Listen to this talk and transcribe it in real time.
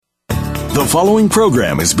The following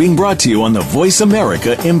program is being brought to you on the Voice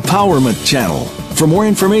America Empowerment Channel. For more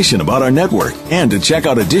information about our network and to check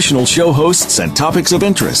out additional show hosts and topics of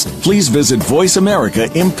interest, please visit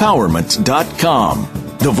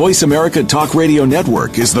voiceamericaempowerment.com. The Voice America Talk Radio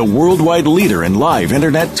Network is the worldwide leader in live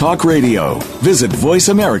Internet talk radio. Visit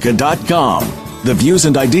voiceamerica.com. The views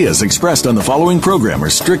and ideas expressed on the following program are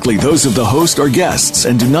strictly those of the host or guests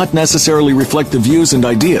and do not necessarily reflect the views and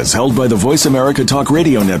ideas held by the Voice America Talk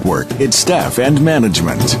Radio Network, its staff, and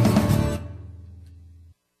management.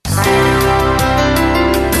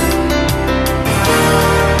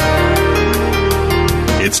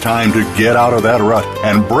 It's time to get out of that rut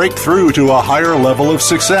and break through to a higher level of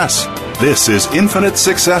success. This is Infinite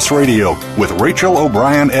Success Radio with Rachel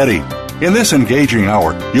O'Brien Eddy. In this engaging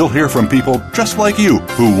hour, you'll hear from people just like you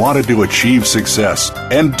who wanted to achieve success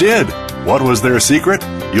and did. What was their secret?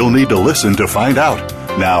 You'll need to listen to find out.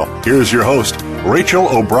 Now, here's your host, Rachel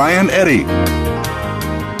O'Brien Eddy.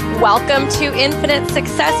 Welcome to Infinite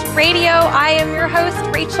Success Radio. I am your host,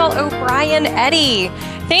 Rachel O'Brien Eddy.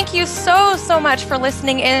 Thank you so much for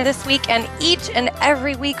listening in this week and each and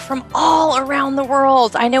every week from all around the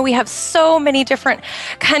world. I know we have so many different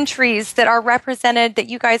countries that are represented, that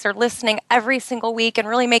you guys are listening every single week and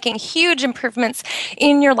really making huge improvements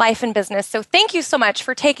in your life and business. So thank you so much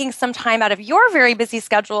for taking some time out of your very busy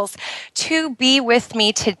schedules to be with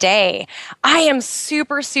me today. I am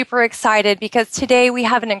super excited because today we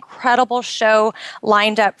have an incredible show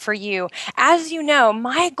lined up for you. As you know,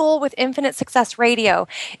 my goal with Infinite Success Radio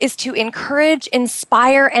is to encourage,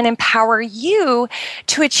 inspire, and empower you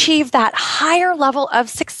to achieve that higher level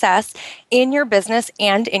of success in your business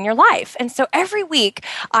and in your life. And so every week,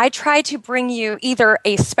 I try to bring you either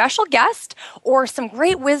a special guest or some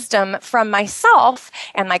great wisdom from myself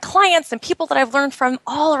and my clients and people that I've learned from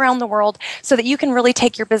all around the world so that you can really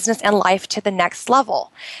take your business and life to the next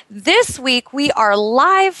level. This week, we are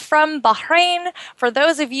live from Bahrain. For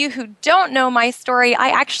those of you who don't know my story, I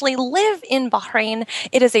actually live in Bahrain.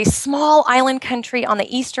 It is a small island country on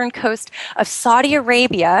the eastern coast of Saudi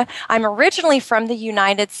Arabia. I'm originally from the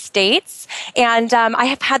United States, and I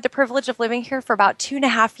have had the privilege of living here for about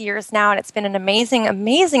 2.5 years now, and it's been an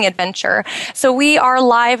amazing adventure. So we are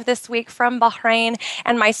live this week from Bahrain,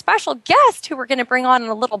 and my special guest, who we're going to bring on in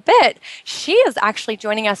a little bit, she is actually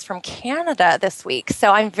joining us from Canada this week.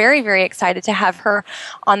 So I'm very excited to have her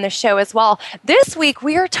on the show as well. This week,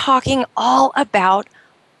 we are talking all about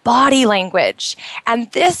body language.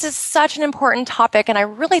 And this is such an important topic, and I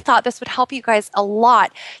really thought this would help you guys a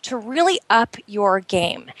lot to really up your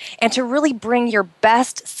game and to really bring your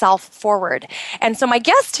best self forward. And so my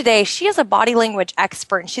guest today, she is a body language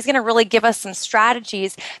expert, and she's going to really give us some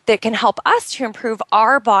strategies that can help us to improve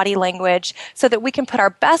our body language so that we can put our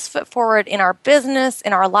best foot forward in our business,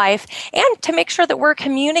 in our life, and to make sure that we're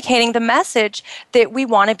communicating the message that we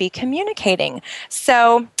want to be communicating.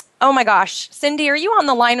 So, oh my gosh. Cindy, are you on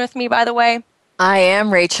the line with me, by the way? I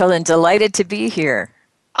am, Rachel, and delighted to be here.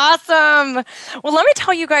 Awesome. Well, let me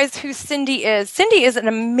tell you guys who Cindy is. Cindy is an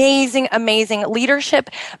amazing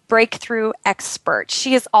leadership breakthrough expert.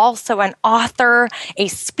 She is also an author, a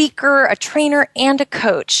speaker, a trainer, and a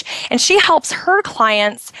coach. And she helps her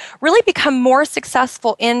clients really become more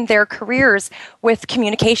successful in their careers with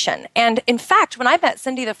communication. And in fact, when I met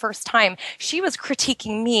Cindy the first time, she was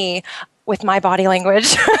critiquing me with my body language.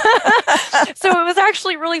 So it was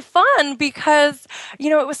actually really fun because,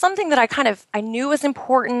 it was something that I knew was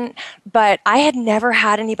important, but I had never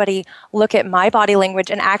had anybody look at my body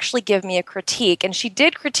language and actually give me a critique. And she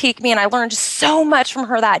did critique me, and I learned so much from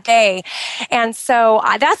her that day. And so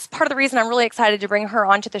that's part of the reason I'm really excited to bring her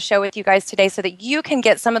onto the show with you guys today so that you can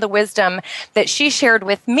get some of the wisdom that she shared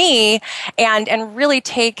with me and really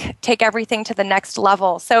take everything to the next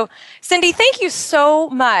level. So Cindy, thank you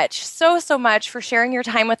so much for sharing your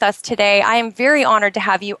time with us today. I am very honored to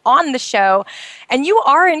have you on the show. And you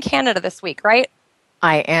are in Canada this week, right?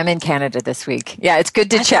 I am in Canada this week. Yeah, it's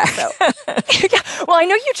good to check. So. Yeah. Well, I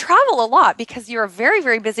know you travel a lot because you're a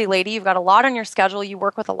very busy lady. You've got a lot on your schedule. You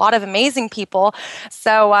work with a lot of amazing people.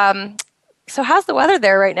 So how's the weather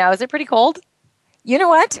there right now? Is it pretty cold? You know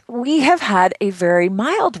what? We have had a very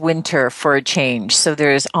mild winter for a change. So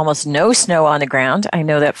there's almost no snow on the ground. I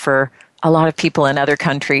know that for a lot of people in other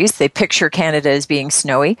countries, they picture Canada as being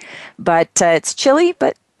snowy, but it's chilly,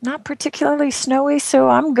 but not particularly snowy, so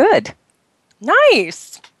I'm good.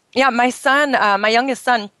 Nice. Yeah, my son, my youngest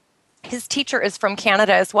son, his teacher is from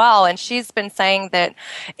Canada as well, and she's been saying that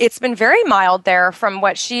it's been very mild there from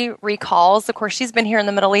what she recalls. Of course, she's been here in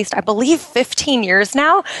the Middle East, I believe, 15 years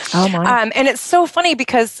now. Oh, my. And it's so funny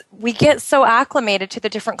because we get so acclimated to the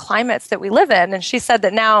different climates that we live in, and she said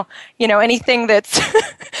that now, anything that's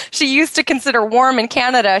she used to consider warm in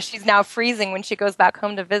Canada, she's now freezing when she goes back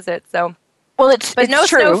home to visit. So, well, it's no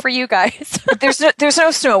true. Snow for you guys. there's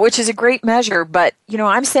no snow, which is a great measure. But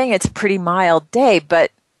I'm saying it's a pretty mild day.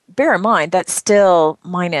 But bear in mind that's still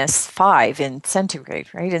 -5 in centigrade,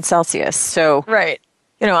 right, in Celsius. So right.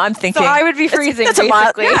 I'm thinking. So I would be freezing. That's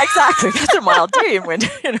basically. Exactly. That's a mild day in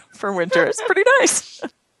winter. For winter, it's pretty nice.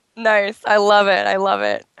 Nice. I love it. I love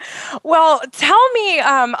it. Well, tell me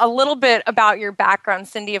a little bit about your background,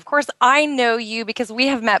 Cindy. Of course, I know you because we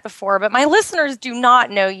have met before, but my listeners do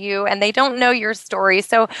not know you and they don't know your story.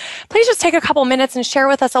 So please just take a couple minutes and share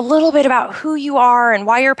with us a little bit about who you are and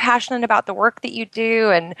why you're passionate about the work that you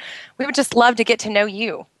do. And we would just love to get to know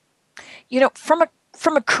you.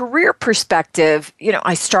 From a career perspective,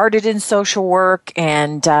 I started in social work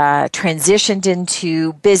and transitioned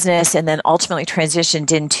into business and then ultimately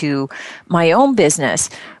transitioned into my own business.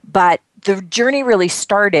 But the journey really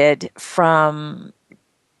started from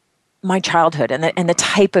my childhood and the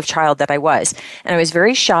type of child that I was. And I was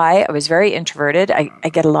very shy. I was very introverted. I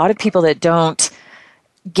get a lot of people that don't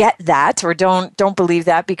get that or don't believe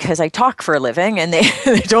that because I talk for a living and they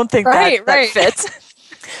don't think that fits.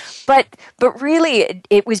 But really,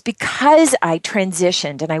 it was because I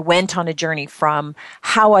transitioned and I went on a journey from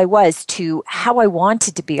how I was to how I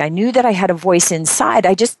wanted to be. I knew that I had a voice inside.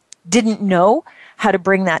 I just didn't know how to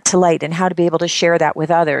bring that to light and how to be able to share that with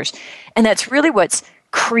others. And that's really what's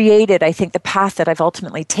created, I think, the path that I've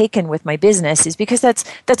ultimately taken with my business is because that's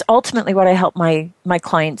ultimately what I help my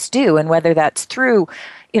clients do. And whether that's through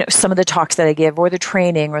some of the talks that I give or the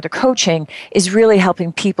training or the coaching is really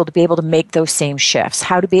helping people to be able to make those same shifts,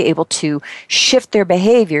 how to be able to shift their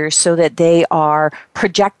behaviors so that they are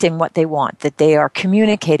projecting what they want, that they are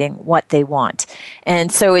communicating what they want. And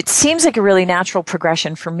so it seems like a really natural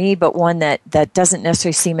progression for me, but one that doesn't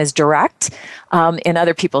necessarily seem as direct in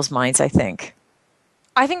other people's minds, I think.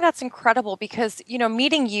 I think that's incredible because,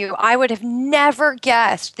 meeting you, I would have never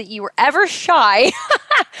guessed that you were ever shy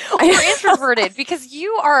or introverted because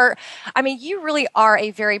you really are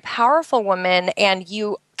a very powerful woman and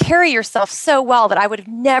you carry yourself so well that I would have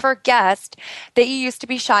never guessed that you used to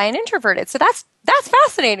be shy and introverted. So that's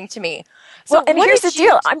fascinating to me. So well, and here's the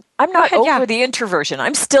deal. I'm not over the introversion.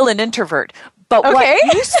 I'm still an introvert. But okay.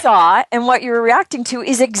 What you saw and what you were reacting to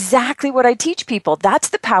is exactly what I teach people. That's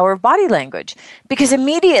the power of body language. Because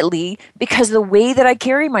immediately, because the way that I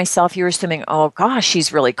carry myself, you're assuming, oh gosh,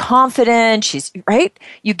 she's really confident. She's right.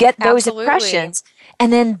 You get those impressions.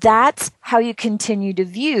 And then that's how you continue to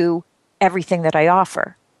view everything that I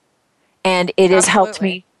offer. And it has helped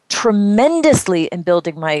me tremendously in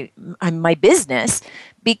building my business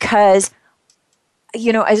because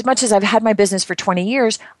as much as I've had my business for 20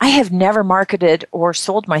 years, I have never marketed or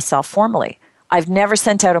sold myself formally. I've never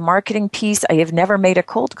sent out a marketing piece. I have never made a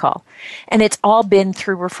cold call. And it's all been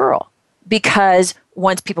through referral because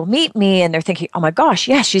once people meet me and they're thinking, oh my gosh,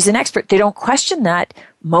 yes, she's an expert, they don't question that,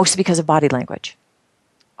 mostly because of body language.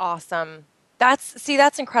 Awesome.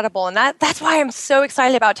 That's incredible. And that's why I'm so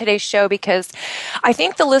excited about today's show because I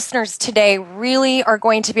think the listeners today really are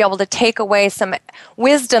going to be able to take away some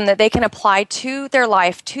wisdom that they can apply to their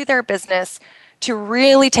life, to their business, to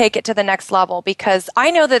really take it to the next level. Because I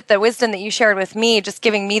know that the wisdom that you shared with me, just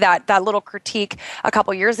giving me that little critique a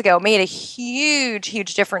couple years ago, made a huge,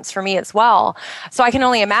 huge difference for me as well. So I can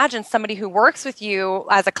only imagine somebody who works with you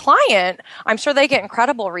as a client, I'm sure they get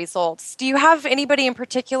incredible results. Do you have anybody in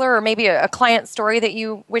particular or maybe a client story that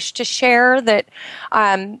you wish to share that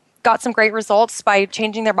got some great results by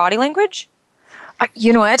changing their body language?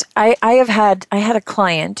 You know what? I had a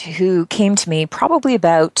client who came to me probably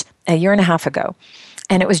about a year and a half ago,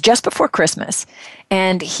 and it was just before Christmas.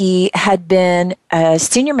 And he had been a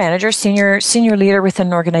senior manager, senior leader within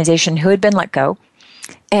an organization who had been let go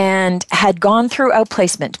and had gone through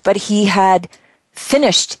outplacement, but he had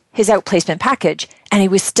finished his outplacement package and he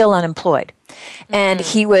was still unemployed. Mm-hmm. And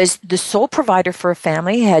he was the sole provider for a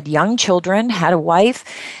family. He had young children, had a wife,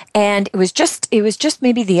 and it was just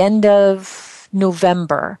maybe the end of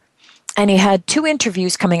November. And he had 2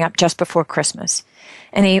 interviews coming up just before Christmas.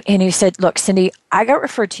 And he said, look, Cindy, I got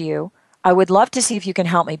referred to you. I would love to see if you can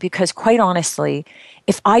help me because quite honestly,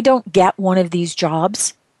 if I don't get one of these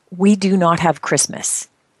jobs, we do not have Christmas.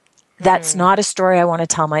 That's not a story I want to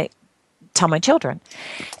tell my children.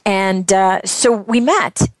 And so we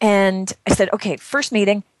met and I said, okay, first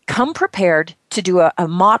meeting, come prepared to do a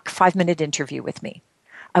mock 5-minute interview with me.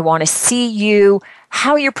 I want to see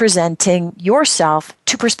how you're presenting yourself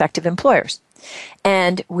to prospective employers.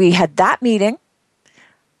 And we had that meeting,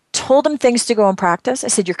 told him things to go and practice. I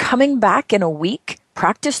said, you're coming back in a week.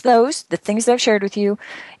 Practice the things that I've shared with you.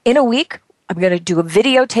 In a week, I'm going to do a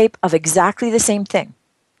videotape of exactly the same thing.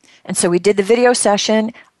 And so we did the video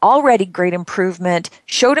session, already great improvement,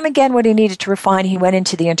 showed him again what he needed to refine. He went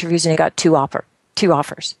into the interviews and he got two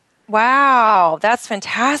offers. Wow, that's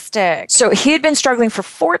fantastic. So he had been struggling for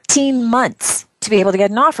 14 months to be able to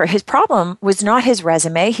get an offer. His problem was not his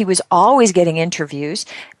resume. He was always getting interviews,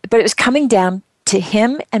 but it was coming down to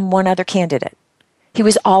him and one other candidate. He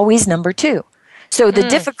was always number 2. So the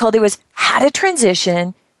difficulty was how to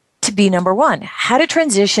transition to be number 1, how to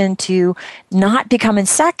transition to not becoming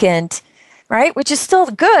second, right? Which is still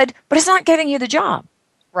good, but it's not getting you the job.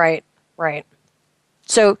 Right.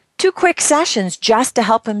 So 2 quick sessions just to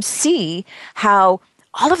help him see how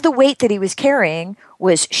all of the weight that he was carrying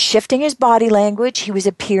was shifting his body language. He was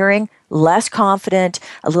appearing less confident,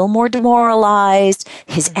 a little more demoralized.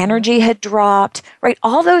 His energy had dropped, right?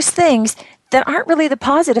 All those things that aren't really the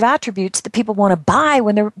positive attributes that people want to buy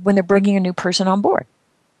when they're bringing a new person on board.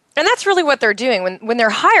 And that's really what they're doing when they're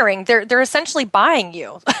hiring. They're essentially buying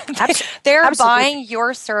you. They're Absolutely. buying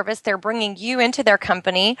your service. They're bringing you into their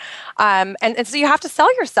company, and so you have to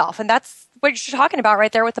sell yourself. And that's what you're talking about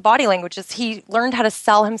right there with the body language. Is he learned how to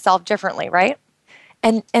sell himself differently, right?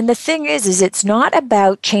 And the thing is it's not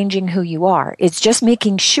about changing who you are. It's just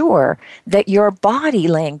making sure that your body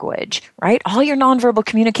language, right, all your nonverbal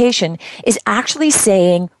communication is actually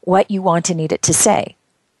saying what you want and need it to say.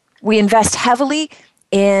 We invest heavily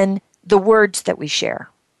in the words that we share,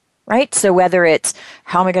 right? So whether it's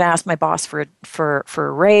how am I going to ask my boss for a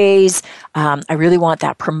raise? I really want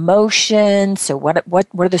that promotion. So what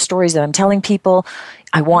are the stories that I'm telling people?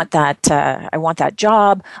 I want that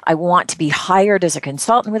job. I want to be hired as a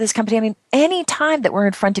consultant with this company. I mean, any time that we're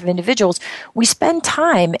in front of individuals, we spend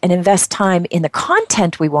time and invest time in the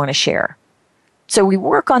content we want to share. So we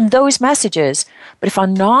work on those messages. But if our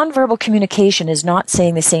nonverbal communication is not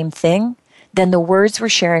saying the same thing, then the words we're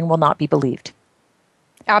sharing will not be believed.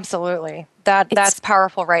 Absolutely. That's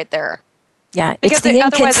powerful right there. Yeah. Because it's the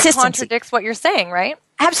otherwise it inconsistency. contradicts what you're saying, right?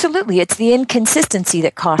 Absolutely. It's the inconsistency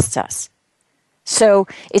that costs us. So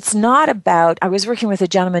it's not about, I was working with a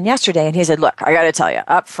gentleman yesterday and he said, look, I got to tell you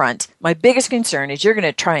up front, my biggest concern is you're going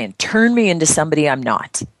to try and turn me into somebody I'm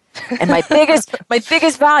not. And my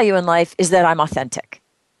biggest value in life is that I'm authentic.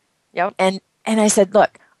 Yep. And I said,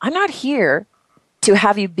 look, I'm not here to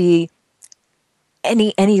have you be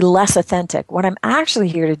any less authentic. What I'm actually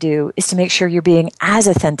here to do is to make sure you're being as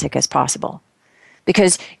authentic as possible,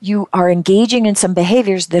 because you are engaging in some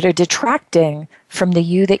behaviors that are detracting from the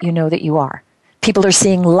you that you know that you are. People are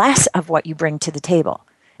seeing less of what you bring to the table.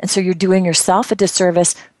 And so you're doing yourself a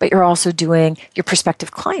disservice, but you're also doing your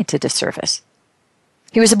prospective client a disservice.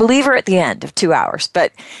 He was a believer at the end of 2 hours,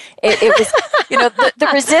 but it was, the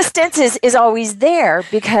resistance is always there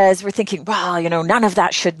because we're thinking, well, none of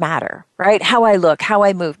that should matter, right? How I look, how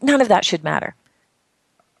I move, none of that should matter.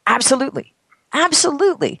 Absolutely.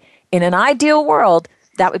 Absolutely. In an ideal world,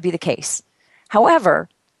 that would be the case. However,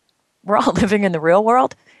 we're all living in the real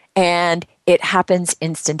world and it happens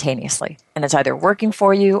instantaneously. And it's either working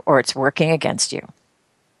for you or it's working against you.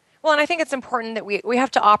 Well, and I think it's important that we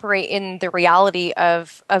have to operate in the reality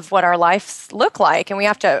of what our lives look like. And we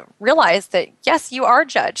have to realize that, yes, you are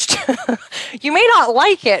judged. You may not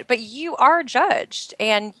like it, but you are judged.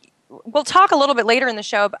 And we'll talk a little bit later in the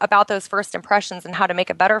show about those first impressions and how to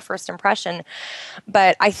make a better first impression.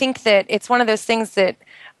 But I think that it's one of those things that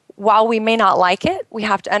while we may not like it, we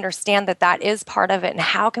have to understand that that is part of it. And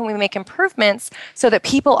how can we make improvements so that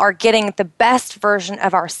people are getting the best version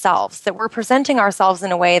of ourselves, that we're presenting ourselves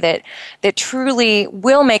in a way that truly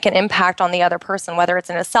will make an impact on the other person, whether it's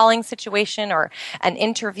in a selling situation or an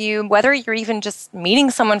interview, whether you're even just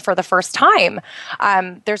meeting someone for the first time.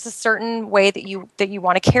 There's a certain way that you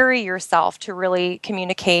want to carry yourself to really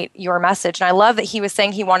communicate your message. And I love that he was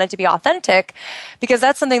saying he wanted to be authentic, because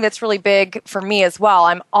that's something that's really big for me as well.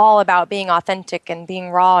 I'm all about being authentic and being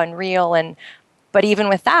raw and real, but even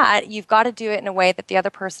with that, you've got to do it in a way that the other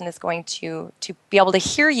person is going to be able to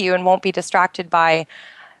hear you and won't be distracted by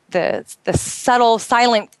the subtle,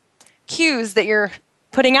 silent cues that you're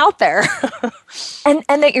putting out there. and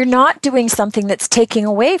that you're not doing something that's taking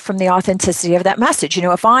away from the authenticity of that message.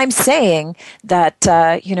 If I'm saying that,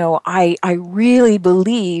 I really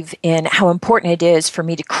believe in how important it is for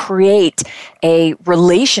me to create a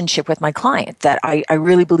relationship with my client, that I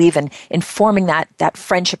really believe in forming that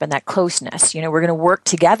friendship and that closeness. We're going to work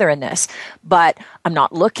together in this, but I'm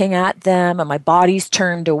not looking at them and my body's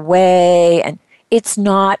turned away and it's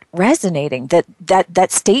not resonating.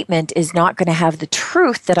 That statement is not going to have the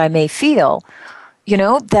truth that I may feel,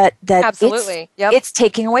 that absolutely. It's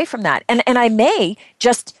taking away from that. And I may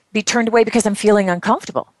just be turned away because I'm feeling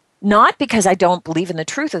uncomfortable. Not because I don't believe in the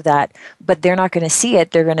truth of that, but they're not going to see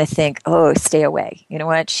it. They're going to think, oh, stay away. You know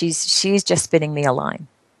what? She's just spinning me a line.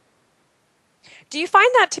 Do you find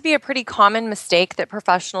that to be a pretty common mistake that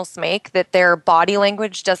professionals make, that their body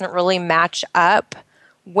language doesn't really match up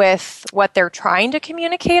with what they're trying to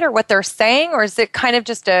communicate or what they're saying? Or is it kind of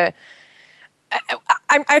just I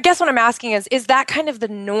guess what I'm asking is that kind of the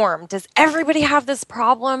norm? Does everybody have this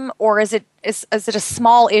problem, or is it a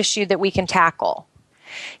small issue that we can tackle?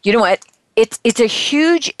 You know what? It's a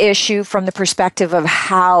huge issue from the perspective of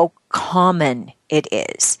how common it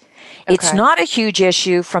is. Okay. It's not a huge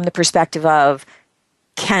issue from the perspective of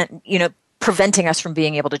preventing us from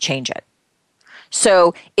being able to change it.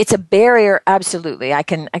 So it's a barrier, absolutely. I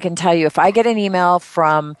can tell you, if I get an email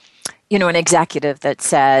from, an executive that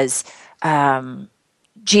says,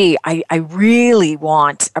 gee, I really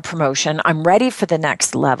want a promotion. I'm ready for the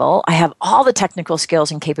next level. I have all the technical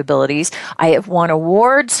skills and capabilities. I have won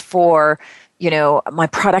awards for, my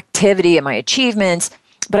productivity and my achievements,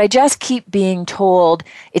 but I just keep being told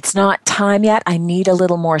it's not time yet. I need a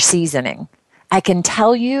little more seasoning. I can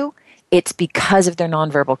tell you it's because of their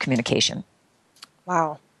nonverbal communication.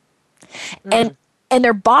 Wow. And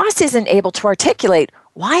their boss isn't able to articulate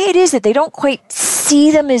why it is that they don't quite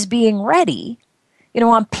see them as being ready.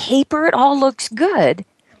 On paper, it all looks good,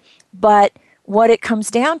 but what it comes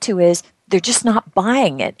down to is they're just not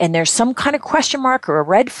buying it, and there's some kind of question mark or a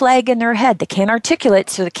red flag in their head. They can't articulate,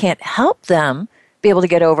 so they can't help them be able to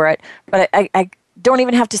get over it. But I don't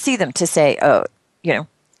even have to see them to say, oh,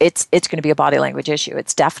 it's going to be a body language issue.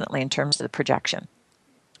 It's definitely in terms of the projection.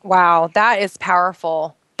 Wow, that is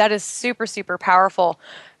powerful. That is super, super powerful.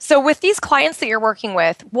 So with these clients that you're working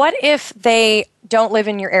with, what if they don't live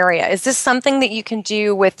in your area? Is this something that you can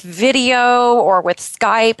do with video or with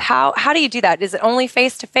Skype? How do you do that? Is it only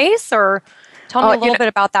face-to-face, or tell me a little bit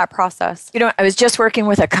about that process? I was just working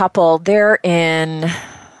with a couple. They're in,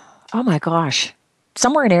 oh my gosh,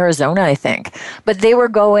 somewhere in Arizona, I think. But they were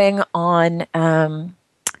going on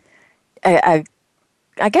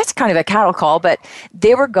I guess kind of a cattle call, but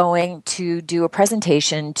they were going to do a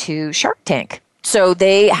presentation to Shark Tank. So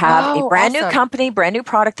they have a brand new company, brand new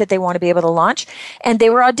product that they want to be able to launch, and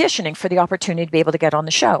they were auditioning for the opportunity to be able to get on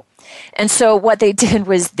the show. And so what they did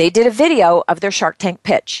was they did a video of their Shark Tank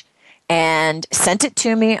pitch and sent it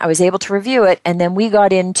to me. I was able to review it, and then we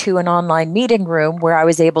got into an online meeting room where I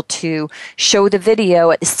was able to show the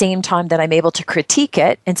video at the same time that I'm able to critique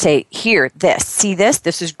it and say, here, see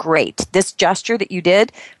this is great. This gesture that you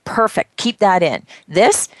did, perfect. Keep that in.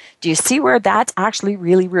 This, do you see where that's actually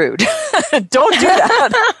really rude? Don't do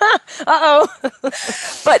that. Uh-oh.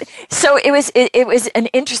 But so it was an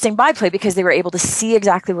interesting byplay because they were able to see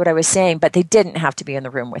exactly what I was saying, but they didn't have to be in the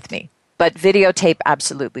room with me. But videotape,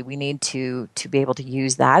 absolutely. We need to be able to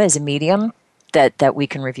use that as a medium that we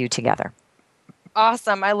can review together.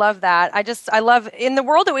 Awesome. I love that. I love, in the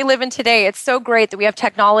world that we live in today, it's so great that we have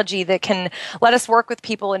technology that can let us work with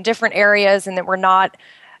people in different areas, and that we're not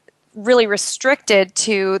really restricted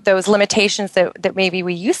to those limitations that maybe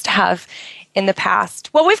we used to have in the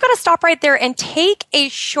past. Well, we've got to stop right there and take a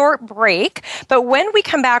short break. But when we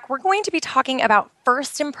come back, we're going to be talking about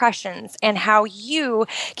first impressions and how you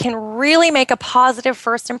can really make a positive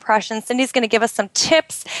first impression. Cindy's going to give us some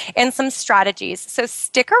tips and some strategies. So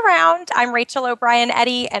stick around. I'm Rachel O'Brien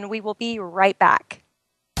Eddy, and we will be right back.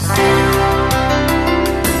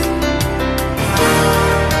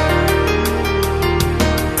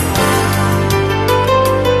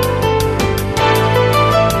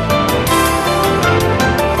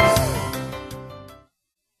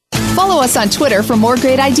 Follow us on Twitter for more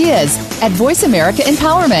great ideas at Voice America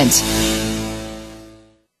Empowerment.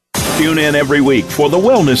 Tune in every week for The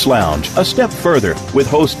Wellness Lounge, A Step Further, with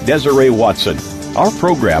host Desiree Watson. Our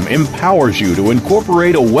program empowers you to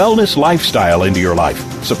incorporate a wellness lifestyle into your life,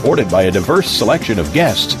 supported by a diverse selection of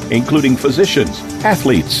guests, including physicians,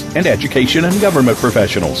 athletes, and education and government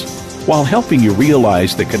professionals. While helping you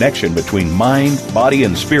realize the connection between mind, body,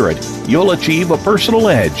 and spirit, you'll achieve a personal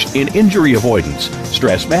edge in injury avoidance,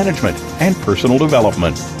 stress management, and personal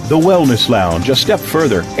development. The Wellness Lounge, A Step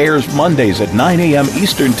Further, airs Mondays at 9 a.m.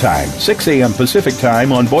 Eastern Time, 6 a.m. Pacific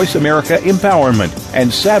Time on Voice America Empowerment,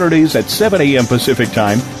 and Saturdays at 7 a.m. Pacific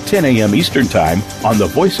Time, 10 a.m. Eastern Time on the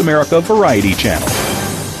Voice America Variety Channel.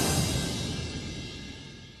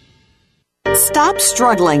 Stop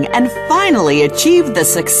struggling and finally achieve the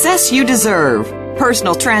success you deserve.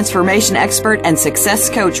 Personal transformation expert and success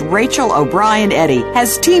coach Rachel O'Brien Eddy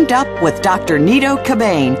has teamed up with Dr. Nido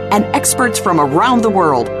Qubein and experts from around the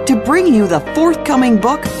world to bring you the forthcoming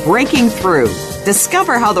book, Breaking Through.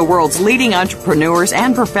 Discover how the world's leading entrepreneurs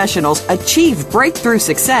and professionals achieve breakthrough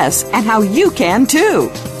success and how you can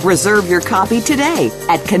too. Reserve your copy today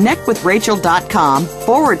at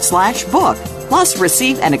connectwithrachel.com/book. Plus,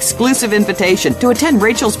 receive an exclusive invitation to attend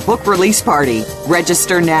Rachel's book release party.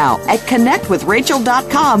 Register now at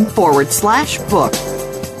connectwithrachel.com/book.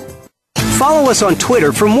 Follow us on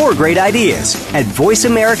Twitter for more great ideas at Voice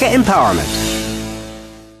America Empowerment.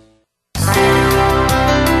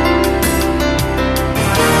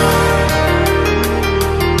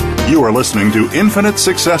 You are listening to Infinite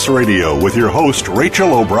Success Radio with your host,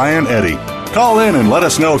 Rachel O'Brien Eddy. Call in and let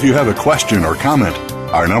us know if you have a question or comment.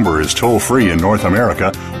 Our number is toll-free in North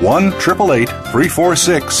America,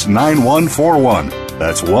 1-888-346-9141.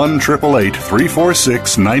 That's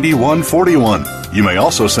 1-888-346-9141. You may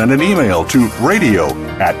also send an email to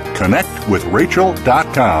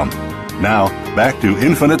radio@connectwithrachel.com. Now, back to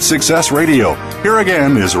Infinite Success Radio. Here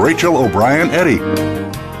again is Rachel O'Brien Eddy.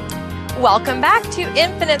 Welcome back to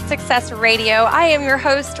Infinite Success Radio. I am your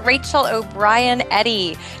host, Rachel O'Brien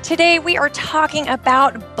Eddy. Today we are talking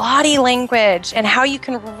about body language and how you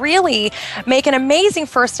can really make an amazing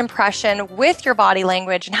first impression with your body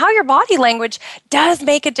language and how your body language does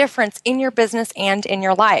make a difference in your business and in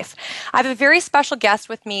your life. I have a very special guest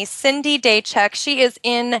with me, Cindy Daychuk. She is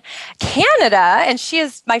in Canada, and she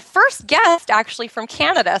is my first guest actually from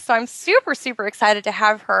Canada. So I'm super, super excited to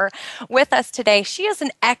have her with us today. She is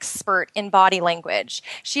an expert in body language.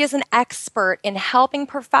 She is an expert in helping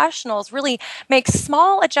professionals really make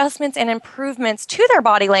small adjustments and improvements to their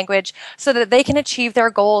body language so that they can achieve their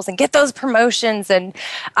goals and get those promotions. And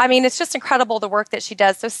I mean, it's just incredible the work that she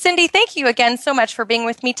does. So Cindy, thank you again so much for being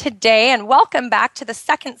with me today, and welcome back to the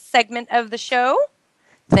second segment of the show.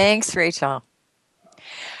 Thanks, Rachel.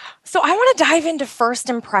 So I want to dive into first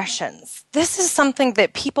impressions. This is something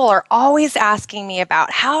that people are always asking me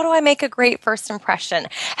about. How do I make a great first impression?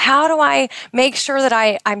 How do I make sure that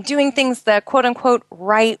I'm doing things the quote-unquote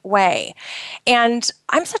right way? And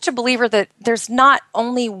I'm such a believer that there's not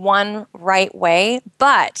only one right way,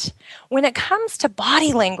 but when it comes to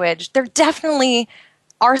body language, there definitely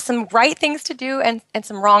are some right things to do and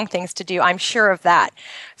some wrong things to do. I'm sure of that.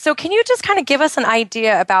 So can you just kind of give us an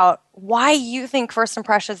idea about why you think first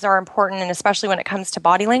impressions are important, and especially when it comes to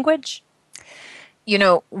body language? You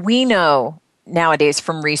know, we know nowadays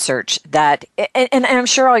from research that, and I'm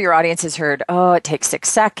sure all your audience has heard, oh, it takes 6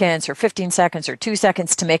 seconds or 15 seconds or 2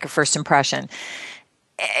 seconds to make a first impression.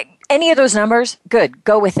 Any of those numbers, good,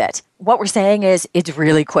 go with it. What we're saying is it's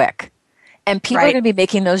really quick. And people are going to be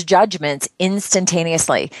making those judgments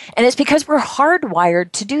instantaneously. And it's because we're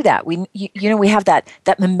hardwired to do that. We have that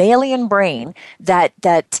mammalian brain that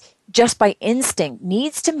just by instinct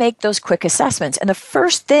needs to make those quick assessments. And the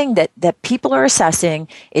first thing that people are assessing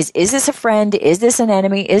is this a friend? Is this an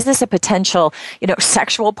enemy? Is this a potential,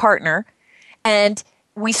 sexual partner? And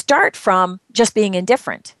we start from just being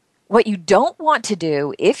indifferent. What you don't want to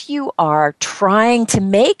do if you are trying to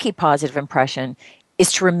make a positive impression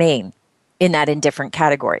is to remain in that indifferent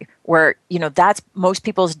category where, that's most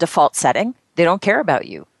people's default setting. They don't care about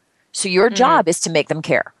you. So your job is to make them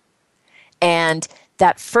care. And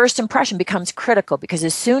that first impression becomes critical because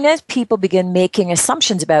as soon as people begin making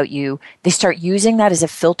assumptions about you, they start using that as a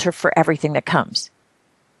filter for everything that comes.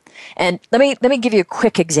 And let me give you a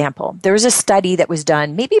quick example. There was a study that was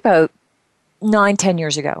done maybe about 9-10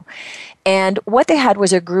 years ago. And what they had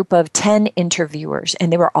was a group of 10 interviewers,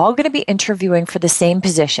 and they were all going to be interviewing for the same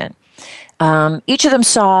position. Each of them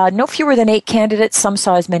saw no fewer than 8 candidates. Some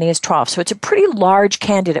saw as many as 12. So it's a pretty large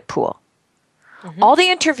candidate pool. All the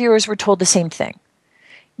interviewers were told the same thing.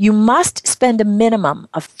 You must spend a minimum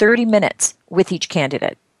of 30 minutes with each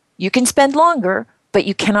candidate. You can spend longer, but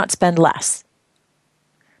you cannot spend less.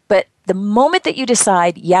 But the moment that you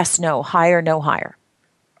decide yes, no, hire, no hire,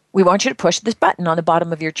 we want you to push this button on the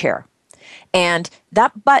bottom of your chair. And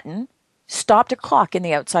that button stopped a clock in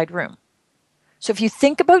the outside room. So if you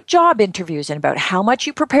think about job interviews and about how much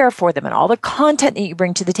you prepare for them and all the content that you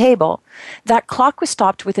bring to the table, that clock was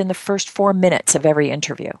stopped within the first 4 minutes of every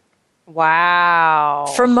interview.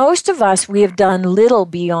 Wow. For most of us, we have done little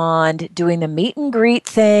beyond doing the meet and greet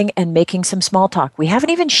thing and making some small talk. We haven't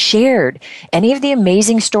even shared any of the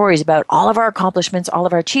amazing stories about all of our accomplishments, all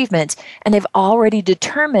of our achievements, and they've already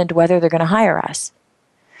determined whether they're going to hire us.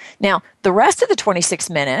 Now, the rest of the 26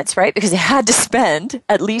 minutes, right, because they had to spend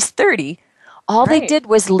at least 30, all they did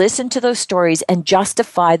was listen to those stories and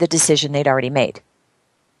justify the decision they'd already made.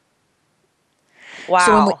 Wow.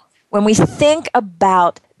 So when we think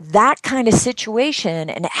about that kind of situation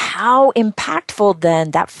and how impactful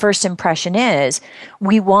then that first impression is,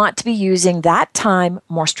 we want to be using that time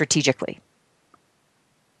more strategically.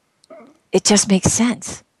 it just makes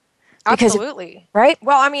sense. Absolutely. Right?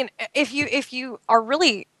 Well, I mean, if you are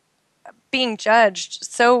really being judged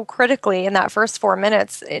so critically in that first 4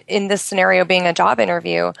 minutes, in this scenario being a job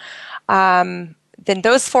interview, then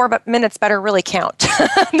those 4 minutes better really count.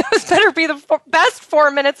 Those better be the best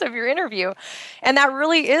 4 minutes of your interview. And that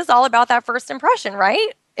really is all about that first impression, right?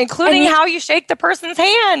 Including how you shake the person's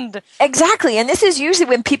hand. Exactly. And this is usually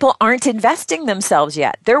when people aren't investing themselves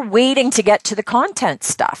yet. They're waiting to get to the content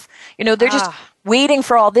stuff. They're just waiting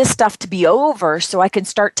for all this stuff to be over so I can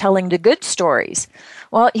start telling the good stories.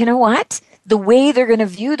 Well, you know what? The way they're going to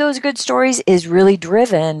view those good stories is really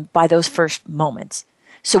driven by those first moments.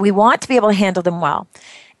 So we want to be able to handle them well.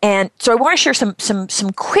 And so I want to share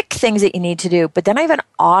some quick things that you need to do, but then I have an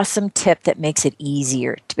awesome tip that makes it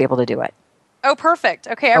easier to be able to do it. Oh, perfect.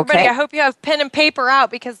 Okay, everybody, I hope you have pen and paper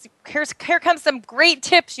out because here comes some great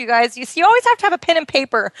tips, you guys. You always have to have a pen and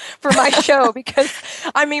paper for my show because,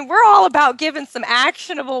 I mean, we're all about giving some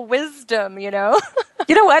actionable wisdom, You know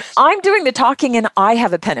what? I'm doing the talking and I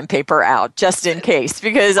have a pen and paper out just in case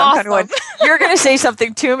because I'm kind of going, you're going to say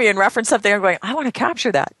something to me and reference something. I'm going, I want to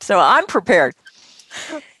capture that. So I'm prepared.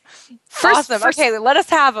 Awesome. Okay, let us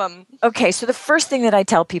have them. Okay, so the first thing that I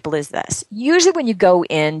tell people is this. Usually when you go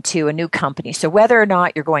into a new company, so whether or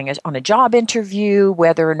not you're going on a job interview,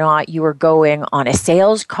 whether or not you are going on a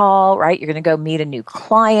sales call, right? You're going to go meet a new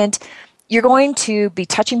client. You're going to be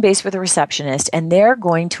touching base with a receptionist, and they're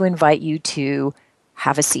going to invite you to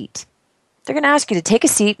have a seat. They're going to ask you to take a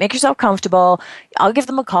seat, make yourself comfortable. I'll give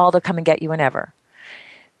them a call. They'll come and get you whenever.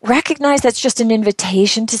 Recognize that's just an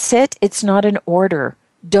invitation to sit. It's not an order.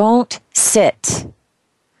 Don't sit.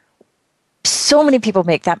 So many people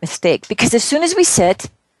make that mistake because as soon as we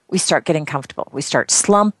sit, we start getting comfortable. We start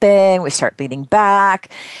slumping, we start leaning back,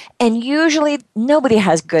 and usually nobody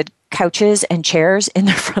has good couches and chairs in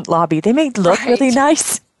their front lobby. They may look really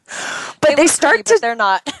nice, but they start to, but they're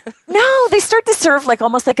not. No, they start to serve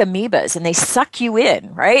almost like amoebas and they suck you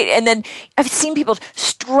in, right? And then I've seen people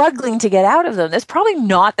struggling to get out of them. That's probably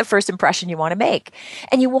not the first impression you want to make.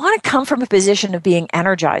 And you want to come from a position of being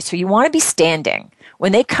energized. So you want to be standing.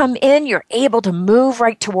 When they come in, you're able to move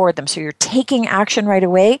right toward them. So you're taking action right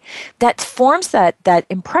away. That forms that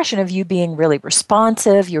impression of you being really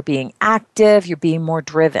responsive, you're being active, you're being more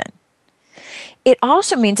driven. It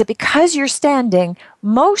also means that because you're standing,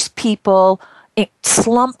 most people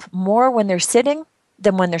slump more when they're sitting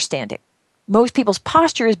than when they're standing. Most people's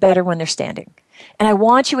posture is better when they're standing. And I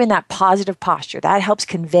want you in that positive posture. That helps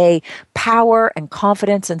convey power and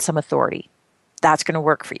confidence and some authority. That's going to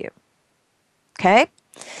work for you. Okay?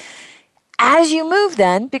 As you move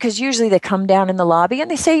then, because usually they come down in the lobby and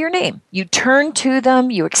they say your name. You turn to them,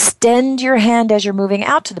 you extend your hand as you're moving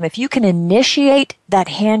out to them. If you can initiate that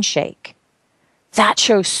handshake, that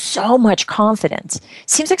shows so much confidence.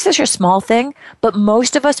 Seems like such a small thing, but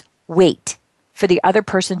most of us wait for the other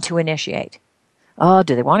person to initiate. Oh,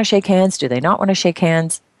 do they want to shake hands? Do they not want to shake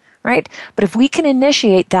hands? Right? But if we can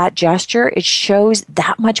initiate that gesture, it shows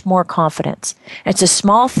that much more confidence. And it's a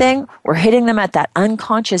small thing. We're hitting them at that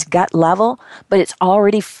unconscious gut level, but it's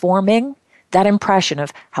already forming that impression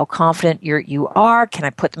of how confident you are. Can I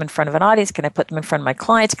put them in front of an audience? Can I put them in front of my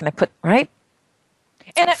clients? Right?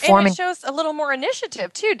 And it shows a little more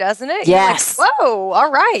initiative too, doesn't it? Yes. You're like, whoa,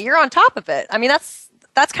 all right, you're on top of it. I mean,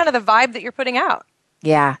 that's kind of the vibe that you're putting out.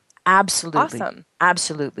 Yeah, absolutely. Awesome.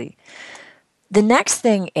 Absolutely. The next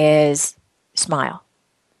thing is smile.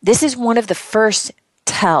 This is one of the first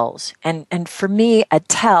tells. And for me, a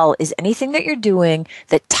tell is anything that you're doing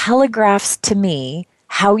that telegraphs to me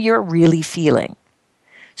how you're really feeling.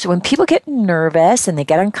 So when people get nervous and they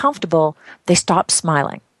get uncomfortable, they stop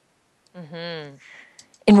smiling. Mm-hmm.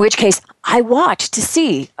 In which case, I watch to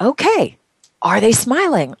see, okay, are they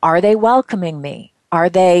smiling? Are they welcoming me? Are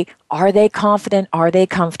they confident? Are they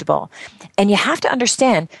comfortable? And you have to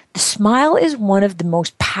understand, the smile is one of the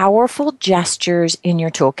most powerful gestures in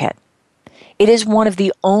your toolkit. It is one of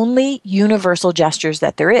the only universal gestures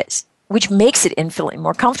that there is, which makes it infinitely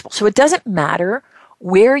more comfortable. So it doesn't matter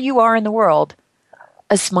where you are in the world,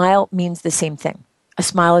 a smile means the same thing. A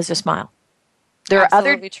smile is a smile. There are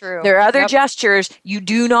other gestures you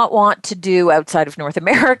do not want to do outside of North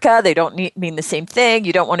America. They don't mean the same thing.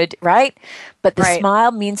 You don't want to, right? But the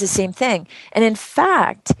smile means the same thing. And in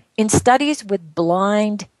fact, in studies with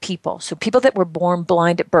blind people, so people that were born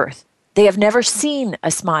blind at birth, they have never seen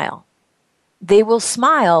a smile. They will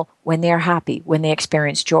smile when they are happy, when they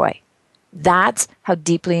experience joy. That's how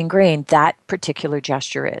deeply ingrained that particular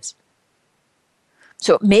gesture is.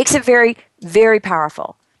 So it makes it very, very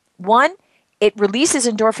powerful. One, it releases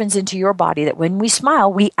endorphins into your body that when we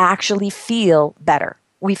smile, we actually feel better.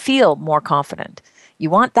 We feel more confident. You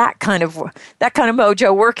want that kind of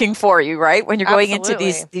mojo working for you, right? When you're going into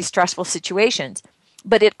these stressful situations.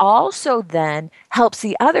 But it also then helps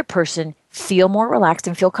the other person feel more relaxed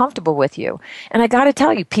and feel comfortable with you. And I got to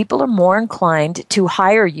tell you, people are more inclined to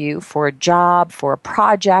hire you for a job, for a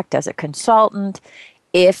project, as a consultant,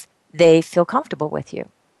 if they feel comfortable with you.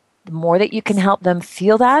 The more that you can help them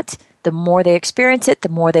feel that, the more they experience it, the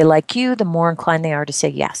more they like you, the more inclined they are to say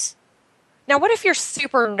yes. Now, what if you're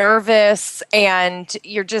super nervous and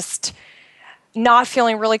you're just not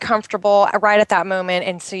feeling really comfortable right at that moment,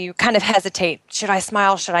 and so you kind of hesitate? Should I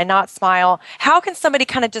smile? Should I not smile? How can somebody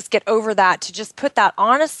kind of just get over that, to just put that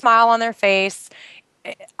honest smile on their face?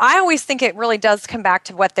 I always think it really does come back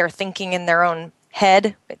to what they're thinking in their own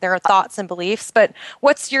head, their thoughts and beliefs. But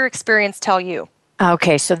what's your experience tell you?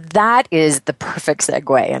 Okay, so that is the perfect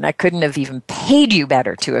segue, and I couldn't have even paid you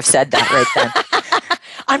better to have said that right then.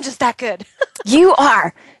 I'm just that good. You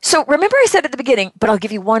are. So remember I said at the beginning, but I'll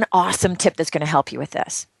give you one awesome tip that's going to help you with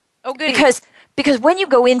this. Oh, good. Because when you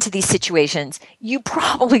go into these situations, you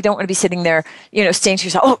probably don't want to be sitting there, saying to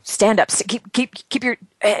yourself, "Oh, stand up, keep your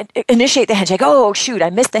initiate the handshake. Oh, shoot,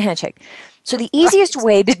 I missed the handshake." So the easiest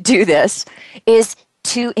way to do this is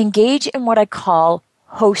to engage in what I call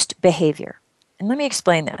host behavior. And let me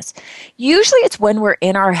explain this. Usually it's when we're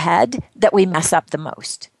in our head that we mess up the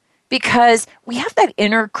most, because we have that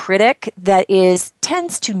inner critic that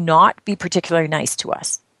tends to not be particularly nice to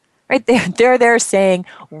us. Right? They're there saying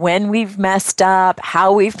when we've messed up,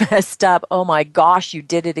 how we've messed up. Oh my gosh, you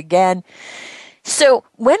did it again. So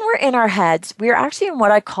when we're in our heads, we're actually in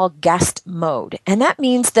what I call guest mode. And that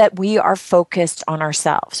means that we are focused on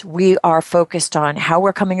ourselves. We are focused on how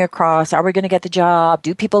we're coming across. Are we going to get the job?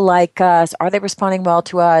 Do people like us? Are they responding well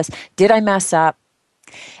to us? Did I mess up?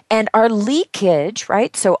 And our leakage,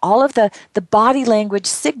 right? So all of the body language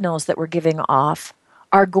signals that we're giving off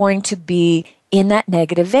are going to be in that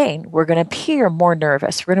negative vein. We're going to appear more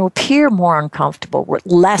nervous. We're going to appear more uncomfortable. We're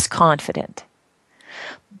less confident.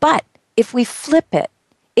 But if we flip it,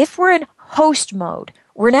 if we're in host mode,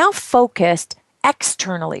 we're now focused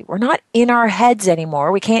externally. We're not in our heads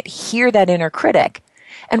anymore. We can't hear that inner critic.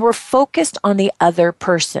 And we're focused on the other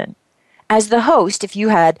person. As the host, if you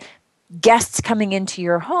had guests coming into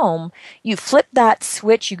your home, you flip that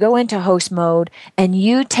switch, you go into host mode, and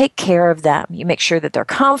you take care of them. You make sure that they're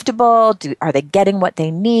comfortable. Are they getting what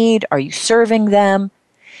they need? Are you serving them?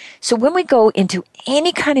 So when we go into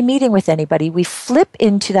any kind of meeting with anybody, we flip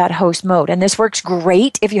into that host mode. And this works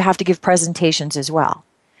great if you have to give presentations as well.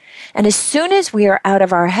 And as soon as we are out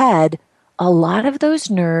of our head, a lot of those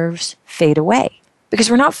nerves fade away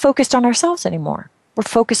because we're not focused on ourselves anymore. We're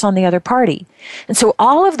focused on the other party. And so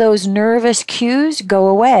all of those nervous cues go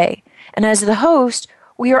away. And as the host,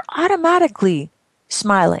 we are automatically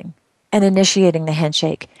smiling and initiating the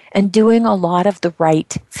handshake and doing a lot of the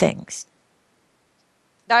right things.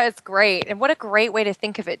 That is great. And what a great way to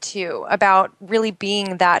think of it, too, about really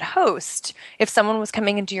being that host. If someone was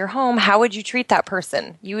coming into your home, how would you treat that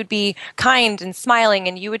person? You would be kind and smiling,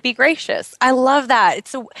 and you would be gracious. I love that.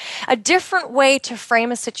 It's a different way to frame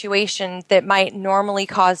a situation that might normally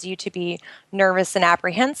cause you to be nervous and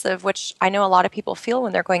apprehensive, which I know a lot of people feel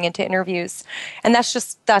when they're going into interviews. And that's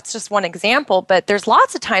just one example. But there's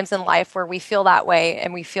lots of times in life where we feel that way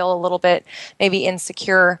and we feel a little bit maybe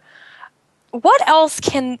insecure. What else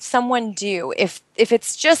can someone do if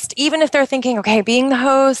it's just, even if they're thinking, okay, being the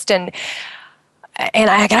host and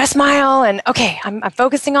I gotta smile and okay, I'm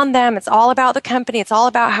focusing on them. It's all about the company. It's all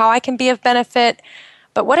about how I can be of benefit.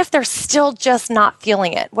 But what if they're still just not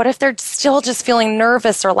feeling it? What if they're still just feeling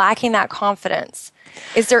nervous or lacking that confidence?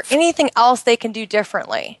 Is there anything else they can do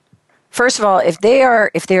differently? First of all, if they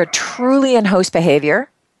are truly in host behavior,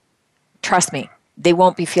 trust me, they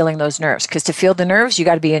won't be feeling those nerves, because to feel the nerves, you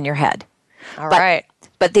got to be in your head. All right.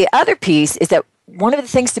 But the other piece is that one of the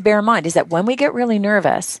things to bear in mind is that when we get really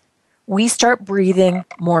nervous, we start breathing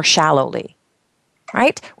more shallowly,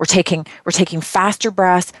 right? We're taking faster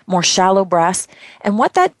breaths, more shallow breaths. And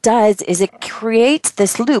what that does is it creates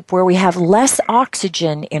this loop where we have less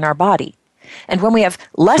oxygen in our body. And when we have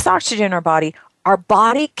less oxygen in our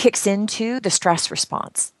body kicks into the stress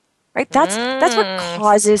response, right? That's what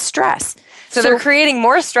causes stress. So they're creating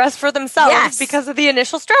more stress for themselves because of the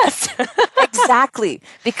initial stress. Exactly.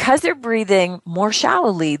 Because they're breathing more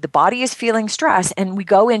shallowly, the body is feeling stress, and we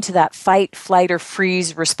go into that fight, flight, or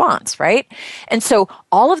freeze response, right? And so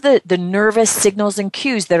all of the nervous signals and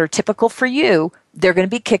cues that are typical for you, they're going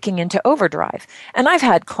to be kicking into overdrive. And I've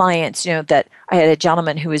had clients, that I had a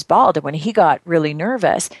gentleman who was bald, and when he got really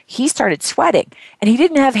nervous, he started sweating, and he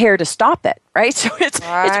didn't have hair to stop it, right? So it's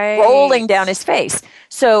rolling down his face.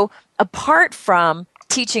 So apart from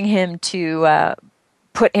teaching him to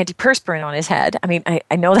put antiperspirant on his head. I mean,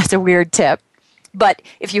 I know that's a weird tip, but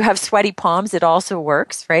if you have sweaty palms, it also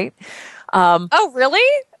works, right? Oh, really?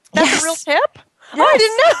 That's yes. a real tip? Yes. Oh, I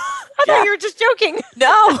didn't know. I thought you were just joking.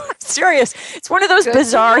 No, serious. It's one of those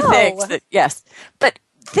bizarre things that, yes. But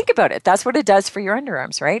think about it. That's what it does for your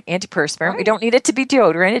underarms, right? Antiperspirant. Right. We don't need it to be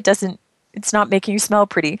deodorant. It's not making you smell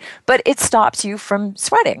pretty, but it stops you from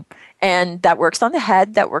sweating. And that works on the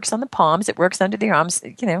head, that works on the palms, it works under the arms.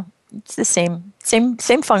 You know, it's the same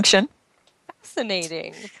function.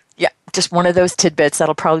 Fascinating. Yeah, just one of those tidbits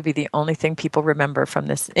that'll probably be the only thing people remember from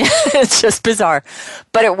this. It's just bizarre,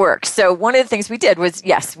 but it works. So one of the things we did was,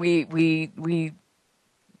 yes, we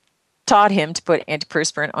taught him to put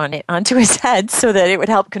antiperspirant onto his head so that it would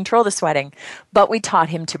help control the sweating, but we taught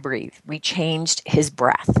him to breathe. We changed his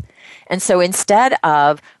breath. And so instead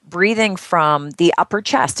of breathing from the upper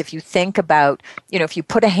chest, if you think about, if you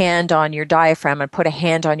put a hand on your diaphragm and put a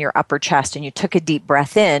hand on your upper chest and you took a deep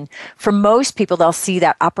breath in, for most people, they'll see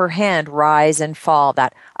that upper hand rise and fall,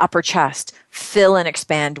 that upper chest fill and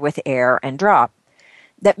expand with air and drop.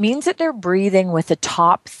 That means that they're breathing with the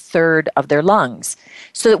top third of their lungs.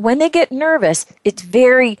 So that when they get nervous, it's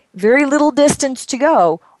very, very little distance to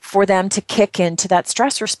go for them to kick into that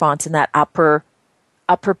stress response in that upper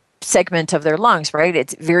segment of their lungs, right?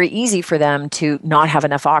 It's very easy for them to not have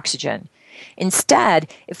enough oxygen. Instead,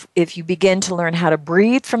 if you begin to learn how to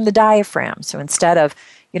breathe from the diaphragm, so instead of,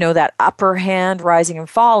 that upper hand rising and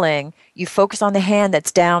falling, you focus on the hand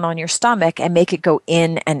that's down on your stomach and make it go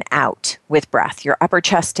in and out with breath. Your upper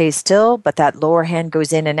chest stays still, but that lower hand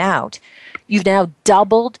goes in and out. You've now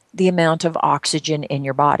doubled the amount of oxygen in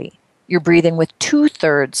your body. You're breathing with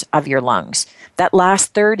 2/3 of your lungs. That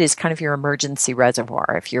last third is kind of your emergency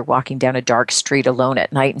reservoir. If you're walking down a dark street alone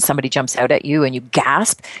at night and somebody jumps out at you and you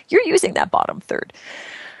gasp, you're using that bottom third.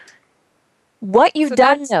 What you've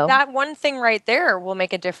done, though, that one thing right there will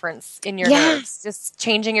make a difference in your nerves, just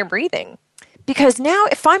changing your breathing. Because now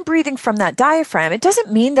if I'm breathing from that diaphragm, it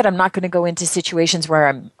doesn't mean that I'm not going to go into situations where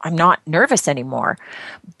I'm not nervous anymore.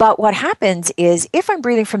 But what happens is if I'm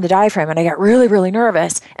breathing from the diaphragm and I get really, really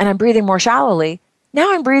nervous and I'm breathing more shallowly,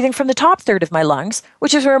 now I'm breathing from the top third of my lungs,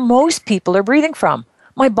 which is where most people are breathing from.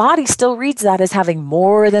 My body still reads that as having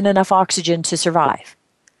more than enough oxygen to survive.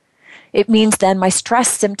 It means then my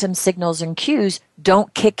stress symptom signals and cues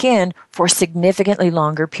don't kick in for a significantly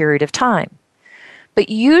longer period of time. But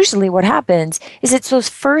usually what happens is it's those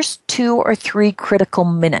first 2 or 3 critical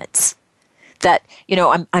minutes that,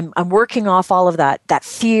 I'm working off all of that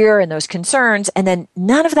fear and those concerns, and then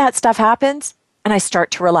none of that stuff happens, and I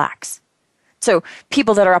start to relax. So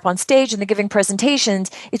people that are up on stage and they're giving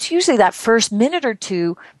presentations, it's usually that first minute or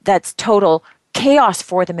two that's total chaos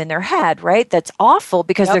for them in their head, right? That's awful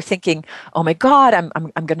because they're thinking, "Oh my God, I'm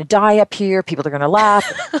going to die up here. People are going to laugh."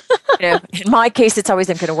 In my case, it's always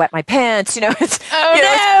I'm going to wet my pants. It's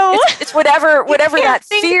whatever that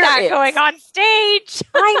fear is going on stage.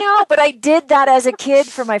 I know, but I did that as a kid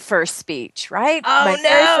for my first speech, right?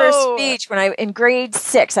 Very first speech when in grade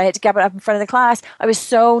 6, I had to get up in front of the class. I was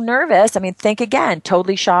so nervous. I mean, think again,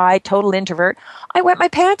 totally shy, total introvert. I wet my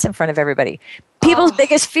pants in front of everybody. People's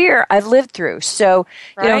biggest fear I've lived through. So,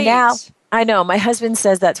 now I know my husband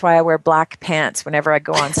says that's why I wear black pants whenever I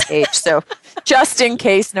go on stage. So just in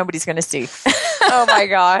case nobody's going to see. Oh my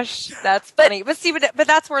gosh. That's funny. But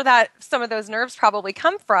that's where some of those nerves probably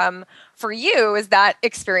come from for you, is that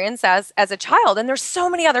experience as a child. And there's so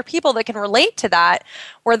many other people that can relate to that,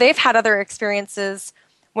 where they've had other experiences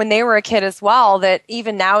when they were a kid as well, that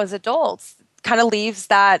even now as adults kind of leaves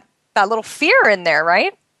that little fear in there,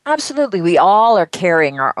 right? Absolutely. We all are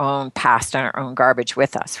carrying our own past and our own garbage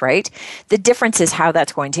with us, right? The difference is how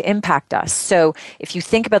that's going to impact us. So if you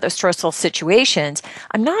think about those stressful situations,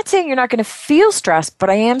 I'm not saying you're not going to feel stressed, but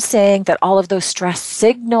I am saying that all of those stress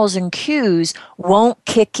signals and cues won't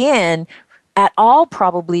kick in at all,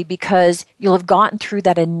 probably because you'll have gotten through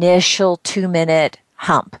that initial 2-minute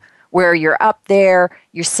hump where you're up there,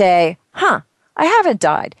 you say, I haven't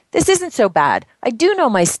died. This isn't so bad. I do know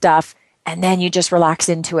my stuff. And then you just relax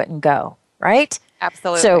into it and go, right?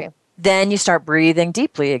 Absolutely. So then you start breathing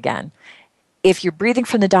deeply again. If you're breathing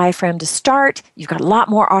from the diaphragm to start, you've got a lot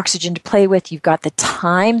more oxygen to play with. You've got the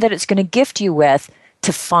time that it's going to gift you with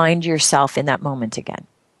to find yourself in that moment again.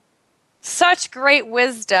 Such great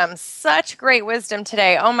wisdom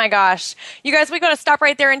today. Oh my gosh. You guys, we're going to stop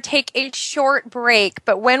right there and take a short break.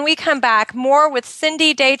 But when we come back, more with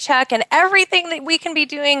Cindy Daychuk and everything that we can be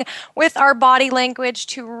doing with our body language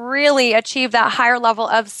to really achieve that higher level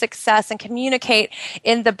of success and communicate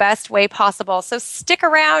in the best way possible. So stick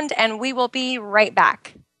around and we will be right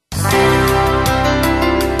back.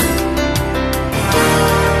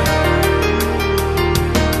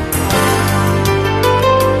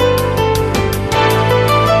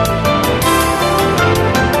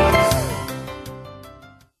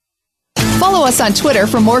 us on Twitter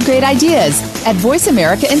for more great ideas at Voice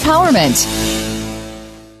America Empowerment.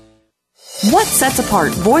 What sets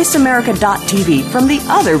apart VoiceAmerica.tv from the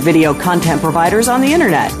other video content providers on the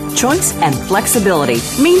Internet? Choice and flexibility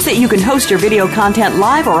means that you can host your video content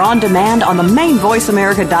live or on demand on the main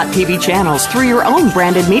VoiceAmerica.tv channels through your own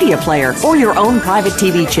branded media player or your own private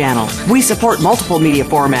TV channel. We support multiple media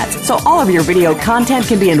formats, so all of your video content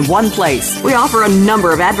can be in one place. We offer a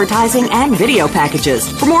number of advertising and video packages.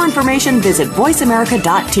 For more information, visit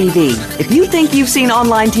VoiceAmerica.tv. If you think you've seen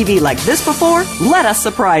online TV like this before, let us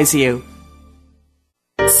surprise you.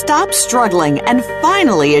 Stop struggling and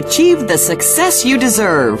finally achieve the success you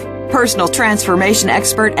deserve. Personal transformation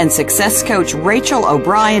expert and success coach Rachel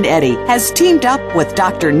O'Brien Eddy has teamed up with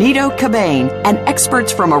Dr. Nido Qubein and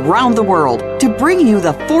experts from around the world to bring you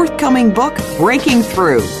the forthcoming book, Breaking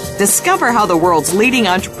Through. Discover how the world's leading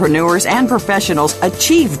entrepreneurs and professionals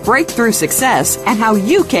achieve breakthrough success and how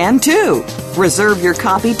you can too. Reserve your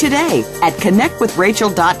copy today at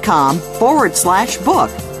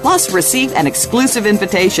connectwithrachel.com/book. Plus, receive an exclusive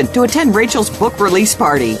invitation to attend Rachel's book release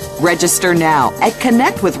party. Register now at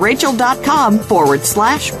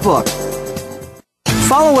connectwithrachel.com/book.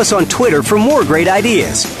 Follow us on Twitter for more great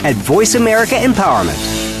ideas at Voice America Empowerment.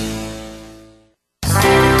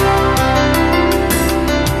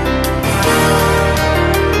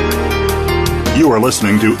 You are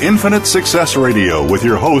listening to Infinite Success Radio with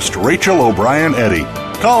your host, Rachel O'Brien Eddy.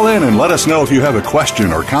 Call in and let us know if you have a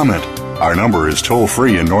question or comment. Our number is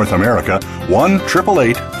toll-free in North America,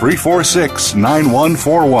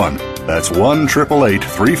 1-888-346-9141. That's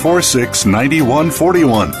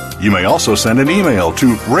 1-888-346-9141. You may also send an email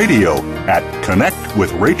to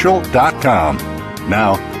radio@connectwithrachel.com.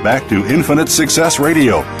 Now, back to Infinite Success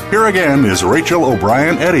Radio. Here again is Rachel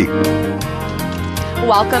O'Brien Eddy.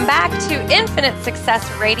 Welcome back to Infinite Success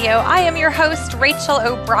Radio. I am your host, Rachel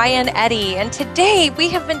O'Brien Eddy, and today we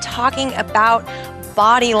have been talking about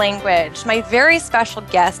body language. My very special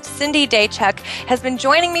guest, Cindy Daychuk, has been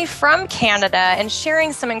joining me from Canada and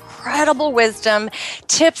sharing some incredible wisdom,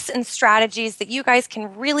 tips, and strategies that you guys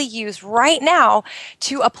can really use right now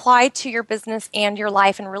to apply to your business and your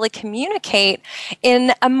life and really communicate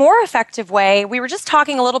in a more effective way. We were just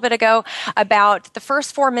talking a little bit ago about the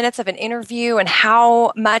first 4 minutes of an interview and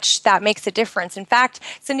how much that makes a difference. In fact,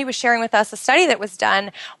 Cindy was sharing with us a study that was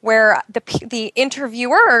done where the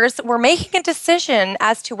interviewers were making a decision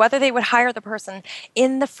as to whether they would hire the person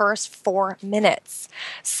in the first 4 minutes.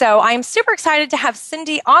 So I'm super excited to have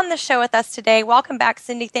Cindy on the show with us today. Welcome back,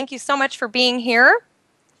 Cindy. Thank you so much for being here.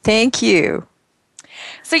 Thank you.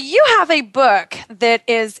 So you have a book that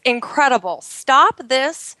is incredible. Stop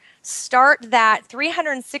This, Start That,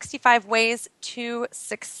 365 Ways to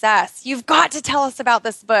Success. You've got to tell us about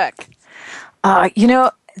this book.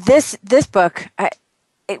 This book,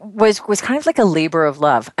 it was kind of like a labor of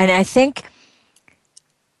love. And I think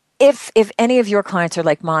if any of your clients are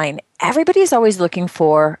like mine, everybody's always looking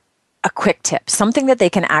for a quick tip, something that they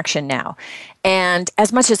can action now. And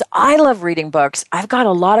as much as I love reading books, I've got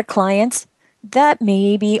a lot of clients that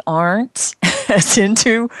maybe aren't as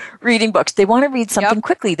into reading books. They want to read something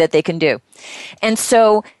quickly that they can do. And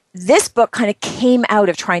so this book kind of came out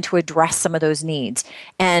of trying to address some of those needs.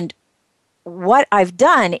 And what I've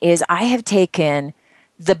done is I have taken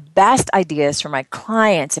the best ideas from my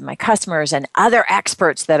clients and my customers and other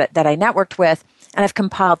experts that I networked with, and I've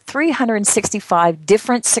compiled 365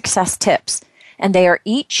 different success tips, and they are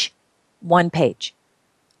each one page.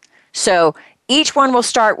 So each one will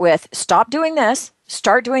start with, stop doing this,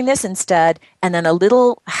 start doing this instead, and then a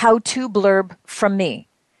little how-to blurb from me,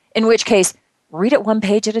 in which case, read it one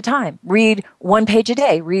page at a time. Read one page a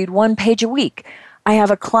day. Read one page a week. I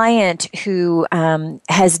have a client who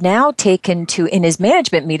has now taken to in his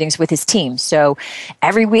management meetings with his team. So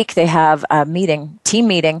every week they have a team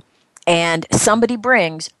meeting, and somebody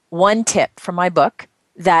brings one tip from my book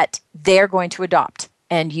that they're going to adopt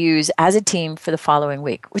and use as a team for the following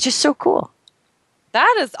week, which is so cool.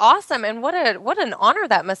 That is awesome. And what an honor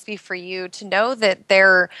that must be for you to know that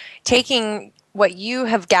they're taking what you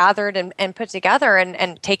have gathered and put together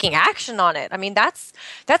and taking action on it. I mean, that's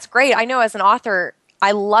great. I know as an author,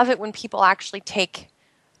 I love it when people actually take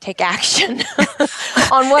action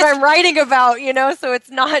on what I'm writing about, so it's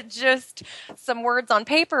not just some words on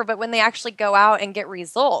paper, but when they actually go out and get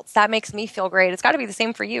results. That makes me feel great. It's got to be the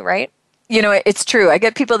same for you, right? It's true. I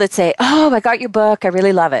get people that say, "Oh, I got your book. I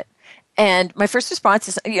really love it." And my first response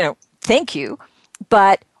is, thank you,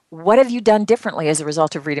 but what have you done differently as a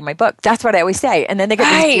result of reading my book? That's what I always say. And then they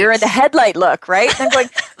get this deer in the headlight look, right? And I'm going,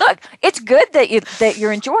 look, it's good that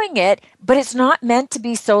you're enjoying it, but it's not meant to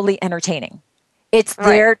be solely entertaining. It's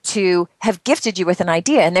there to have gifted you with an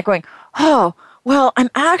idea. And they're going, oh, well, I'm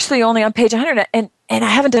actually only on page 100 and I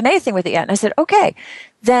haven't done anything with it yet. And I said, okay,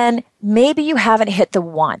 then maybe you haven't hit the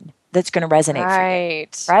one that's going to resonate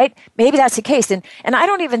for you, right? Maybe that's the case. And I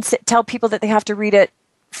don't even tell people that they have to read it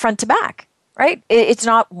front to back, right? It's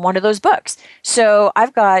not one of those books. So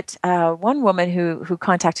I've got one woman who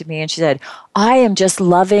contacted me and she said, I am just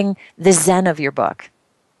loving the zen of your book.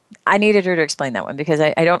 I needed her to explain that one because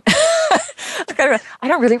I don't I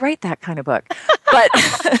don't really write that kind of book. But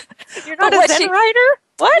you're not a zen writer?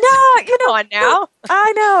 What? No, Come on now.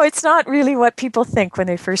 I know it's not really what people think when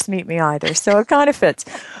they first meet me either. So it kind of fits.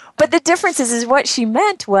 But the difference is what she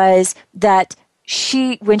meant was that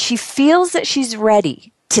when she feels that she's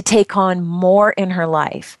ready to take on more in her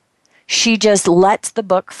life, she just lets the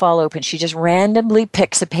book fall open. She just randomly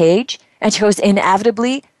picks a page and she goes,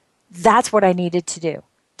 inevitably, that's what I needed to do.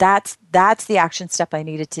 That's the action step I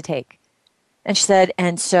needed to take. And she said,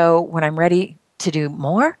 and so when I'm ready to do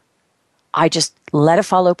more, I just let it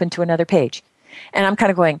fall open to another page. And I'm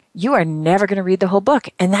kind of going, you are never going to read the whole book.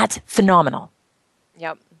 And that's phenomenal.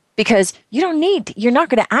 Yep. Because you're not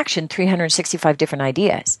going to action 365 different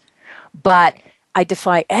ideas. But I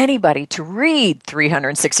defy anybody to read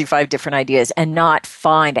 365 different ideas and not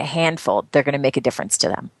find a handful that are going to make a difference to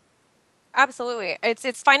them. Absolutely.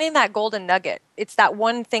 It's finding that golden nugget. It's that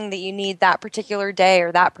one thing that you need that particular day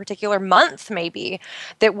or that particular month maybe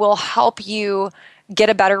that will help you get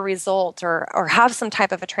a better result or have some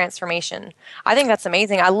type of a transformation. I think that's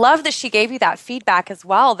amazing. I love that she gave you that feedback as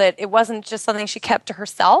well, that it wasn't just something she kept to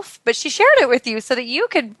herself, but she shared it with you so that you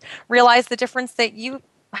could realize the difference that you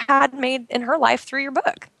had made in her life through your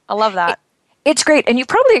book. I love that. It's great. And you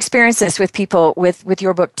probably experience this with people with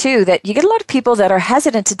your book too, that you get a lot of people that are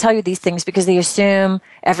hesitant to tell you these things because they assume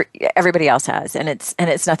everybody else has, and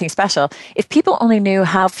it's nothing special. If people only knew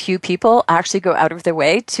how few people actually go out of their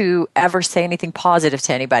way to ever say anything positive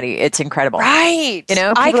to anybody, it's incredible. Right. You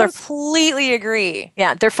know, I completely agree.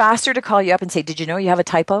 Yeah. They're faster to call you up and say, did you know you have a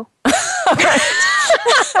typo?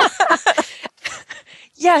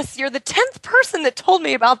 Yes, you're the 10th person that told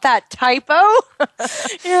me about that typo.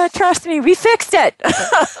 Yeah, trust me, we fixed it.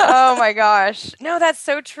 Oh my gosh. No, that's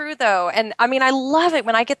so true though. And I mean, I love it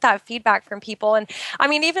when I get that feedback from people. And I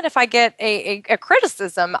mean, even if I get a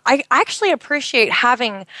criticism, I actually appreciate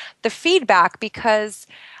having the feedback because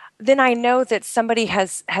then I know that somebody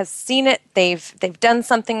has seen it, they've done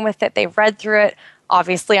something with it, they've read through it.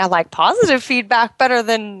 Obviously, I like positive feedback better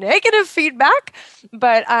than negative feedback.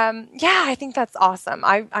 But yeah, I think that's awesome.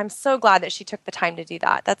 I'm so glad that she took the time to do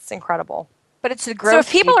that. That's incredible. But it's the growth. So if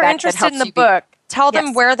people are interested in the book, tell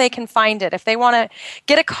them where they can find it. If they want to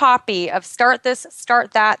get a copy of Start This,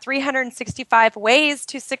 Start That, 365 Ways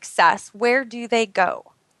to Success, where do they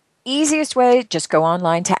go? Easiest way, just go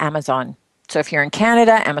online to Amazon. So if you're in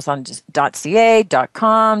Canada, amazon.ca,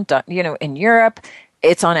 .com, in Europe,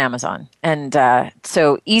 it's on Amazon. And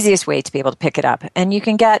so easiest way to be able to pick it up. And you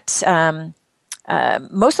can get,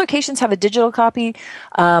 most locations have a digital copy.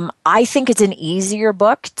 I think it's an easier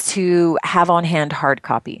book to have on hand hard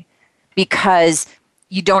copy because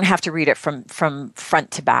you don't have to read it from front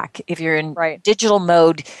to back. If you're in digital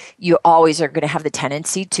mode, you always are going to have the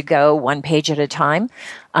tendency to go one page at a time.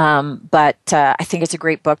 But I think it's a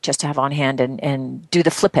great book just to have on hand and do the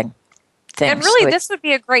flipping. Things. And really, this would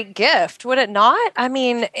be a great gift, would it not? I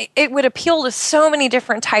mean, it would appeal to so many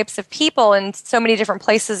different types of people and so many different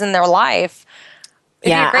places in their life.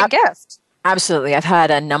 It'd be a great gift. Absolutely. I've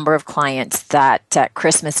had a number of clients that at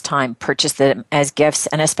Christmas time purchase them as gifts,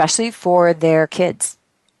 and especially for their kids.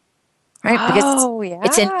 Right? Because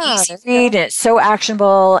it's an easy read and it's so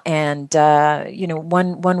actionable. And,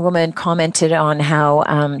 one woman commented on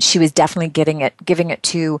how she was definitely giving it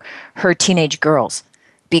to her teenage girls.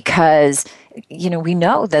 Because, we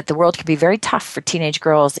know that the world can be very tough for teenage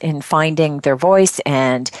girls in finding their voice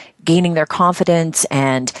and gaining their confidence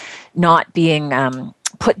and not being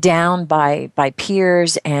put down by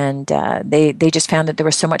peers. And they just found that there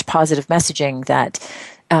was so much positive messaging that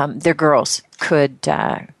their girls could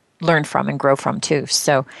learn from and grow from too.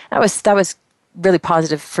 So that was really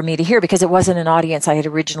positive for me to hear because it wasn't an audience I had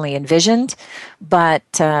originally envisioned, but,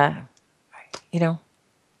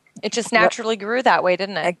 it just naturally grew that way,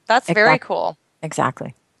 didn't it? That's very cool.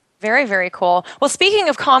 Exactly. Very, very cool. Well, speaking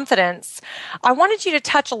of confidence, I wanted you to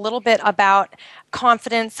touch a little bit about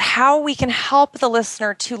confidence, how we can help the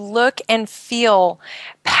listener to look and feel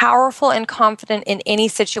powerful and confident in any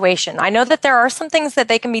situation. I know that there are some things that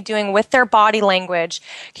they can be doing with their body language.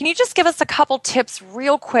 Can you just give us a couple tips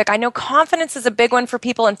real quick? I know confidence is a big one for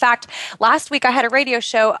people. In fact, last week I had a radio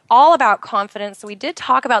show all about confidence, so we did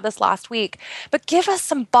talk about this last week. But give us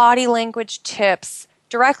some body language tips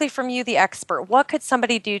directly from you, the expert, what could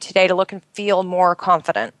somebody do today to look and feel more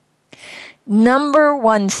confident? Number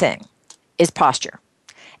one thing is posture.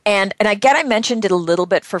 And again, I mentioned it a little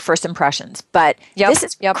bit for first impressions, but this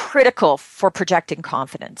is critical for projecting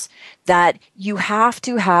confidence, that you have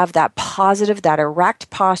to have that positive, that erect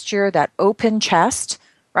posture, that open chest,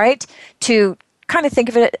 right? To kind of think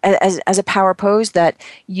of it as a power pose, that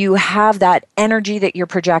you have that energy that you're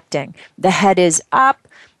projecting. The head is up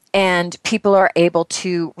and people are able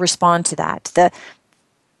to respond to that.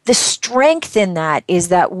 The strength in that is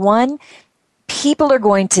that, one, people are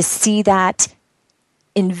going to see that,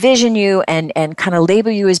 envision you, and kind of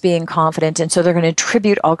label you as being confident, and so they're going to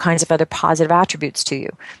attribute all kinds of other positive attributes to you.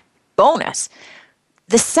 Bonus.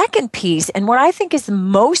 The second piece, and what I think is the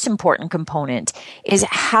most important component, is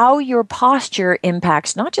how your posture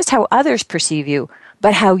impacts not just how others perceive you,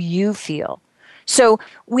 but how you feel. So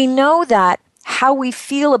we know that how we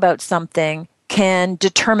feel about something can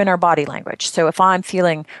determine our body language. So if I'm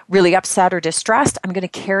feeling really upset or distressed, I'm going to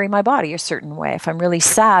carry my body a certain way. If I'm really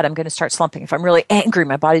sad, I'm going to start slumping. If I'm really angry,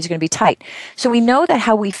 my body's going to be tight. So we know that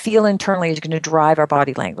how we feel internally is going to drive our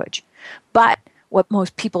body language. But what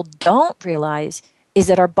most people don't realize is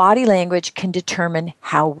that our body language can determine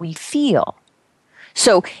how we feel.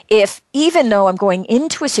 So if, even though I'm going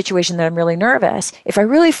into a situation that I'm really nervous, if I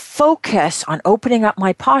really focus on opening up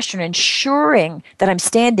my posture and ensuring that I'm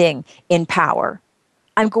standing in power,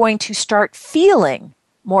 I'm going to start feeling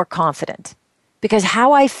more confident, because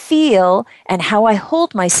how I feel and how I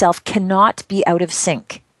hold myself cannot be out of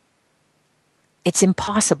sync. It's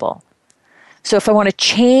impossible. So if I want to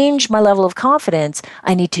change my level of confidence,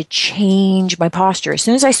 I need to change my posture. As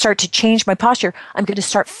soon as I start to change my posture, I'm going to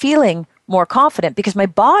start feeling more confident, because my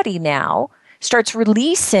body now starts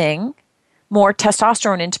releasing more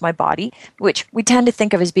testosterone into my body, which we tend to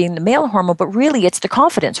think of as being the male hormone, but really it's the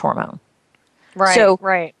confidence hormone.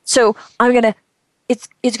 Right. So I'm going to, it's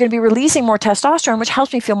going to be releasing more testosterone, which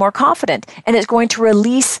helps me feel more confident, and it's going to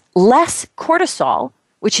release less cortisol,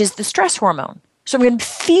 which is the stress hormone. So I'm going to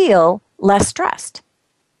feel less stressed.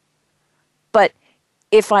 But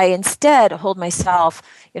if I instead hold myself,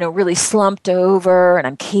 really slumped over and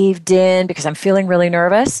I'm caved in because I'm feeling really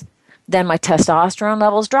nervous, then my testosterone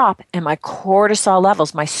levels drop and my cortisol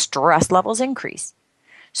levels, my stress levels increase.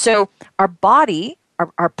 So our body,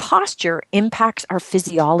 our posture impacts our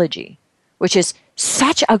physiology, which is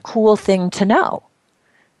such a cool thing to know,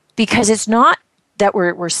 because it's not that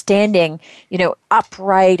we're standing,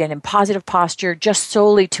 upright and in positive posture just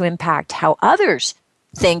solely to impact how others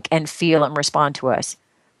think and feel and respond to us,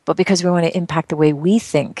 but because we want to impact the way we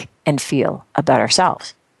think and feel about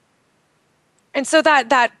ourselves. And so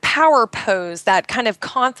that power pose, that kind of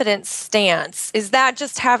confident stance, is that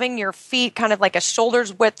just having your feet kind of like a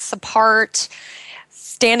shoulder's width apart,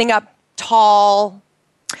 standing up tall,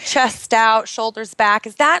 chest out, shoulders back?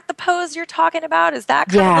 Is that the pose you're talking about? Is that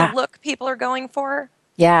kind of the look people are going for?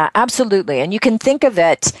 Yeah, absolutely. And you can think of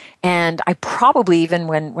it, and I probably even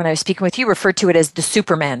when I was speaking with you referred to it as the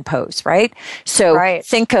Superman pose, right? So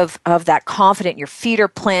think of that confident, your feet are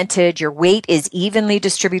planted, your weight is evenly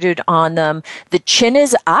distributed on them, the chin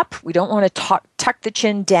is up. We don't want to tuck the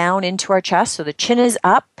chin down into our chest. So the chin is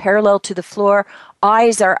up, parallel to the floor,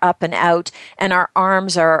 eyes are up and out, and our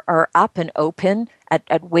arms are up and open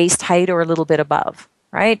at waist height or a little bit above,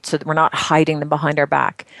 right? So that we're not hiding them behind our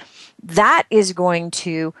back. That is going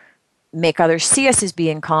to make others see us as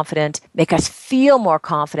being confident, make us feel more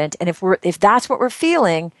confident. And if that's what we're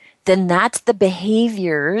feeling, then that's the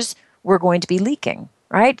behaviors we're going to be leaking,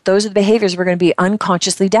 right? Those are the behaviors we're going to be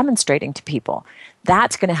unconsciously demonstrating to people.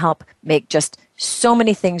 That's going to help make just so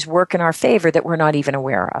many things work in our favor that we're not even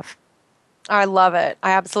aware of. I love it.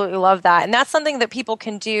 I absolutely love that. And that's something that people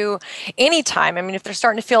can do anytime. I mean, if they're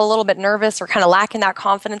starting to feel a little bit nervous or kind of lacking that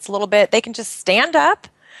confidence a little bit, they can just stand up,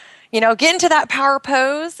 get into that power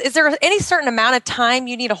pose. Is there any certain amount of time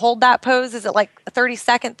you need to hold that pose? Is it like a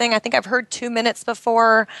 30-second thing? I think I've heard 2 minutes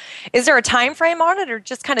before. Is there a time frame on it, or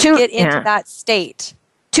just kind of get into that state?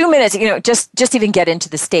 2 minutes, just even get into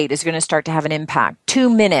the state is going to start to have an impact. 2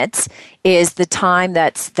 minutes is the time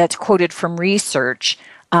that's quoted from research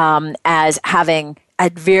as having a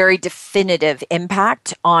very definitive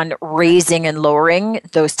impact on raising and lowering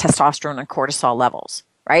those testosterone and cortisol levels,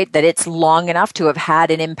 right? That it's long enough to have had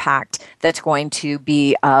an impact that's going to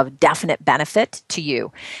be of definite benefit to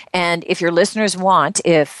you. And if your listeners want,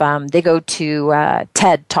 if they go to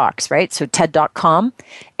TED Talks, right? So TED.com,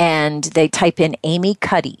 and they type in Amy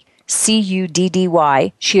Cuddy,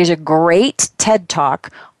 Cuddy. She has a great TED Talk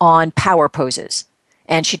on power poses.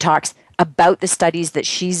 And she talks about the studies that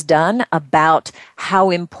she's done about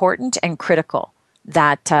how important and critical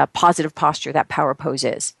that positive posture, that power pose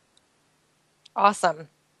is. Awesome.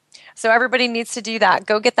 So everybody needs to do that.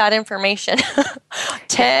 Go get that information.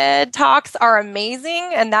 TED Talks are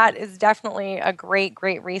amazing, and that is definitely a great,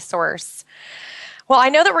 great resource. Well, I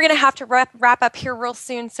know that we're going to have to wrap up here real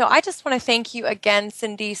soon, so I just want to thank you again,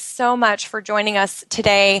 Cindy, so much for joining us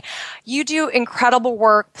today. You do incredible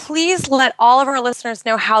work. Please let all of our listeners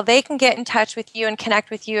know how they can get in touch with you and connect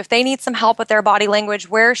with you. If they need some help with their body language,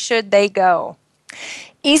 where should they go?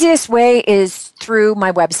 Easiest way is through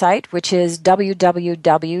my website, which is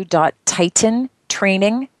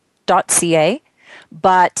www.titantraining.ca.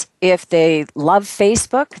 But if they love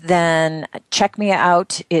Facebook, then check me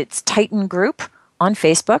out. It's Titan Group on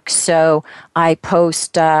Facebook. So I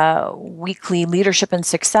post weekly leadership and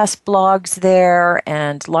success blogs there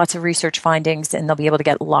and lots of research findings, and they'll be able to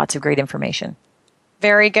get lots of great information.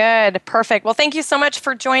 Very good. Perfect. Well, thank you so much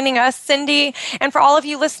for joining us, Cindy. And for all of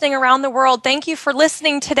you listening around the world, thank you for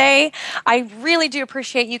listening today. I really do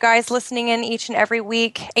appreciate you guys listening in each and every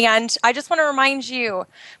week. And I just want to remind you,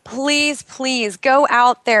 please, please go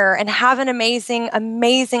out there and have an amazing,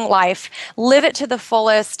 amazing life. Live it to the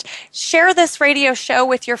fullest. Share this radio show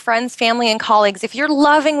with your friends, family, and colleagues. If you're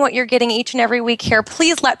loving what you're getting each and every week here,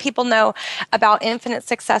 please let people know about Infinite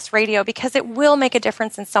Success Radio, because it will make a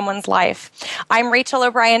difference in someone's life. I'm Rachel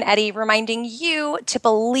O'Brien Eddy, reminding you to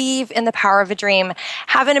believe in the power of a dream.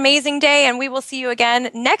 Have an amazing day, and we will see you again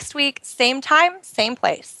next week, same time, same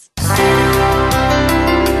place.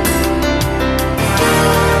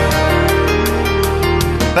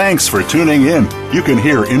 Thanks for tuning in. You can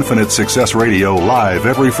hear Infinite Success Radio live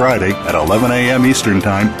every Friday at 11 a.m. Eastern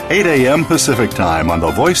Time, 8 a.m. Pacific Time on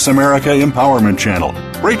the Voice America Empowerment Channel.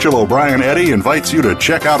 Rachel O'Brien Eddy invites you to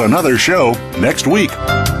check out another show next week.